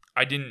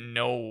 I didn't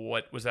know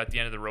what was at the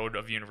end of the road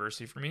of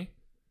university for me.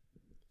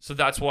 So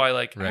that's why,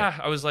 like,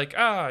 I was like,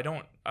 I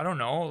don't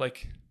know.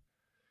 Like,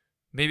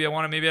 maybe I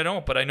want to, maybe I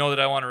don't. But I know that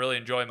I want to really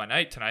enjoy my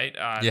night tonight.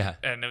 Yeah.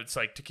 And it's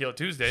like Tequila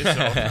Tuesday,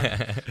 so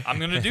I'm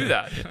going to do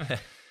that.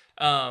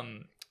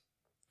 And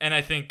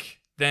I think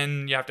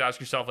then you have to ask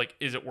yourself, like,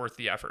 is it worth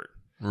the effort?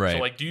 Right. So,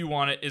 like, do you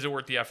want it? Is it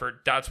worth the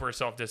effort? That's where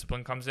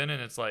self-discipline comes in.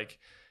 And it's like,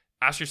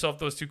 ask yourself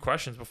those two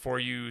questions before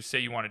you say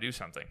you want to do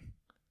something.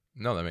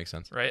 No, that makes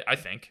sense. Right? I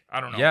think. I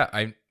don't know.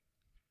 Yeah,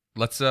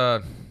 let's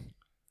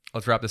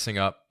wrap this thing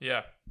up.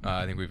 Yeah.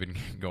 I think we've been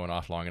going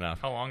off long enough.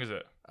 How long is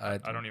it? I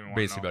don't even want to know.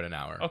 Basically about an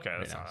hour. Okay,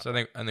 that's not so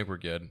I think we're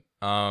good.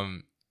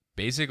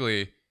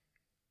 Basically,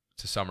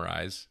 to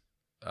summarize,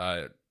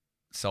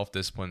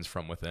 self-discipline's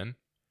from within.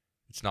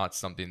 It's not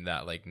something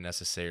that like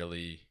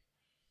necessarily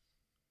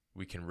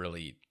we can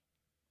really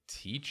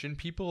teach in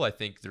people. I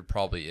think there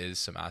probably is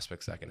some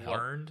aspects that can help.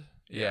 Learned.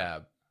 Yeah.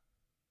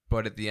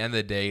 But at the end of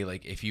the day,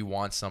 like, if you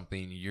want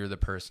something, you're the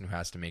person who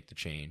has to make the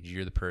change.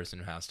 You're the person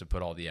who has to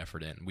put all the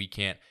effort in. We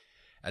can't,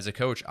 as a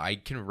coach, I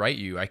can write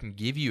you, I can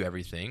give you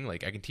everything.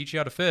 Like, I can teach you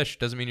how to fish.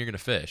 Doesn't mean you're going to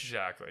fish.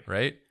 Exactly.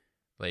 Right?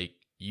 Like,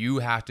 you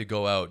have to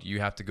go out. You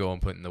have to go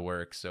and put in the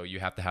work. So you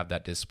have to have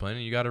that discipline,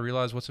 and you got to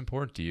realize what's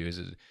important to you.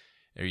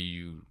 Do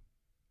you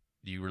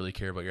really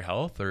care about your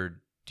health, or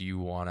do you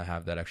want to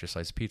have that extra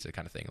slice of pizza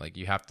kind of thing? Like,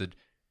 you have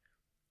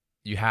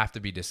to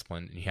be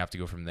disciplined, and you have to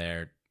go from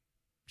there.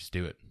 Just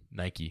do it.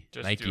 Nike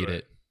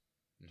it.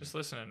 Just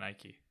listen to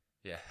Nike.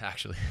 Yeah,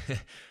 actually.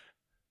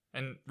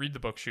 And read the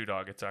book Shoe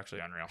Dog. It's actually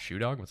unreal. Shoe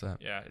Dog? What's that?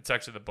 Yeah, it's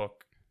actually the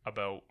book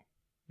about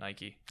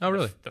Nike. Oh,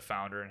 really? The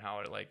founder and how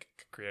it like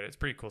created. It's a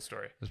pretty cool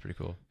story. That's pretty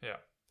cool. Yeah.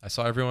 I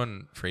saw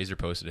Fraser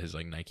posted his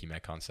like Nike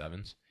Metcon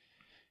 7s,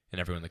 and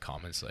everyone in the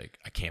comments like,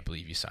 I can't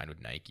believe you signed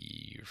with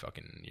Nike.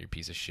 You're a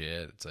piece of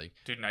shit. It's like,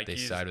 dude, Nike. They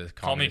side with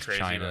call me Communist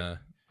crazy,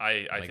 China.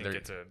 I think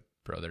it's a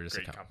they're just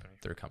great a company.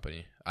 They're a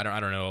company. I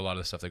don't know a lot of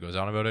the stuff that goes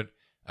on about it.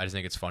 I just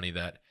think it's funny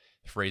that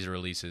Fraser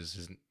releases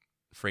his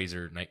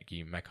Fraser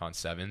Nike Metcon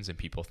 7s and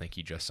people think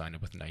he just signed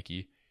up with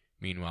Nike.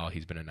 Meanwhile,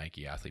 he's been a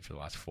Nike athlete for the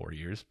last 4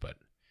 years, but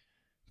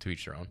to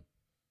each their own.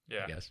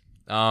 Yeah. I guess.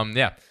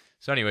 Yeah.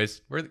 So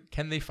anyways, where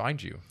can they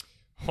find you?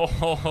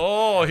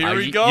 Here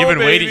we go. You've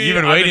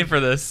been waiting for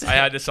this. I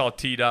had this all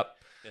teed up.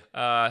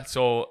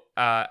 So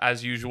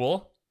as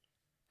usual,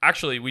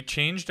 actually we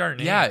changed our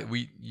name. Yeah,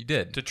 you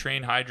did. To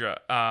Train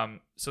Hydra.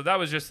 So that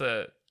was just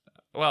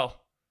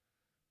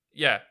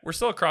Yeah, we're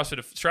still a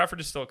CrossFit. Stratford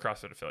is still a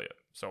CrossFit affiliate.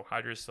 So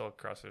Hydra is still a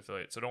CrossFit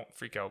affiliate. So don't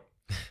freak out.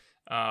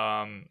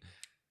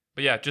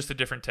 But yeah, just a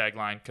different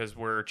tagline because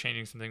we're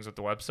changing some things with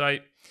the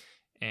website,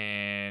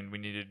 and we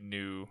needed a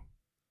new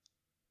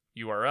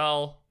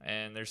URL,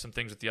 and there's some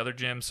things with the other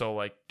gym. So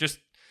like just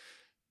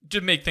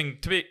make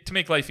to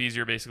make life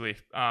easier, basically.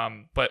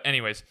 But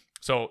anyways,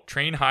 so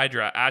Train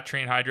Hydra at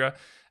Train Hydra,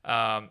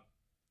 on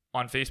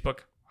Facebook,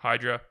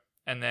 Hydra,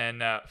 and then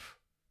that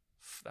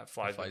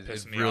fly's been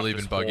pissing me really off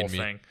this been bugging whole me.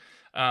 thing.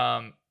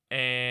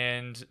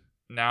 And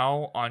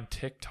now on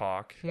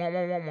TikTok,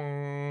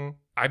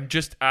 I'm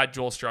just at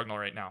Joel Strugnall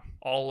right now,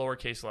 all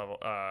lowercase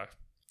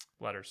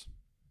letters,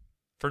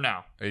 for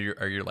now. Are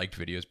your liked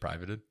videos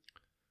privated?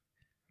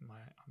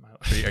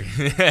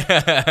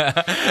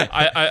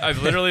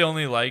 I've literally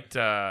only liked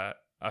a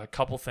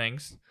couple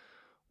things.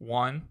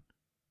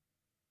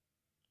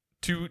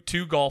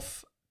 Two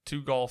golf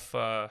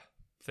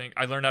thing.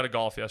 I learned how to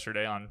golf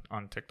yesterday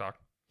on TikTok.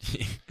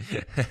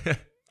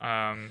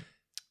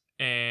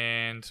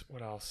 And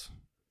what else?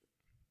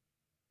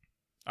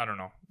 I don't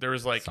know. There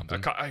was like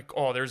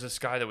there's this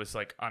guy that was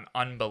like an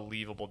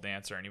unbelievable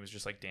dancer, and he was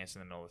just like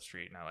dancing in the middle of the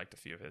street, and I liked a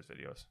few of his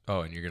videos. Oh,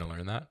 and you're gonna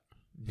learn that?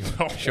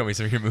 No. Show me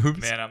some of your moves.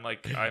 Man, I'm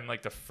like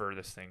the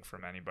furthest thing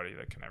from anybody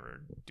that can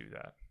ever do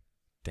that.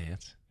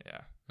 Dance?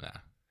 Yeah. Nah.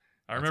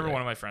 I remember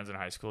one of my friends in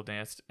high school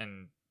danced,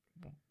 and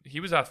he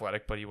was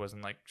athletic, but he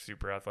wasn't like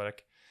super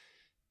athletic.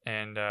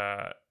 And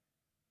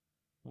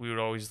we would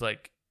always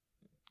like,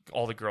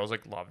 all the girls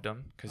like loved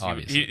him because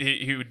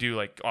he would do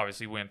like,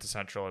 obviously we went to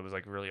Central, it was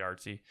like really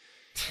artsy,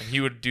 and he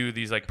would do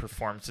these like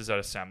performances at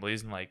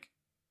assemblies, and like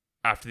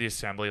after the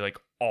assembly, like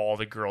all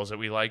the girls that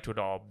we liked would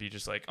all be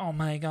just like, oh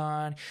my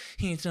god,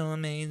 he's so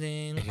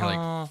amazing, and you're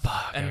like,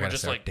 fuck, and we're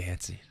just like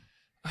dancing.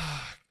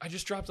 I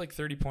just dropped like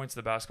 30 points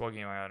the basketball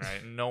game I had,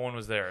 right? And no one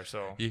was there,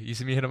 so you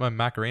see me hit up my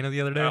Macarena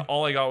the other day.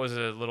 All I got was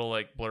a little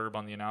like blurb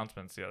on the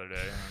announcements the other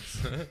day.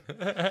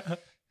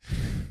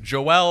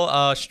 Joel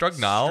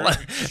Strugnall.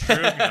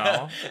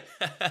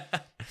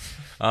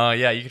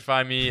 Yeah, you can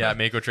find me at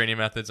Mako Training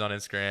Methods on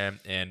Instagram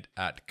and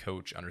at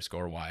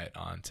Coach_Wyatt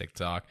on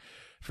TikTok.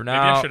 For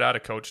now, maybe I should add a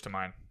coach to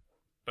mine.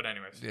 But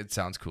anyways, it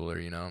sounds cooler,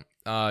 you know.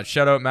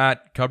 Shout out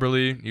Matt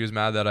Cubberly. He was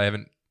mad that I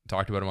haven't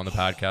talked about him on the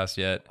podcast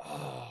yet.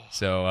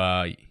 So,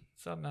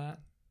 what's up, Matt?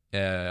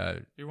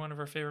 You're one of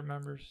our favorite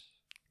members.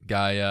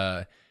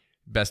 Guy,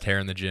 best hair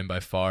in the gym by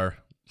far,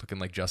 looking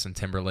like Justin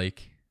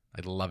Timberlake.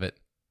 I love it.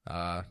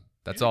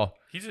 That's all.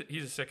 He's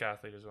a sick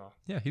athlete as well.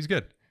 Yeah, he's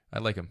good. I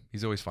like him.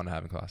 He's always fun to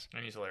have in class.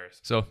 And he's hilarious.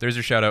 So there's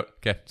your shout out.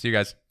 Okay, see you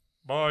guys.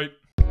 Bye.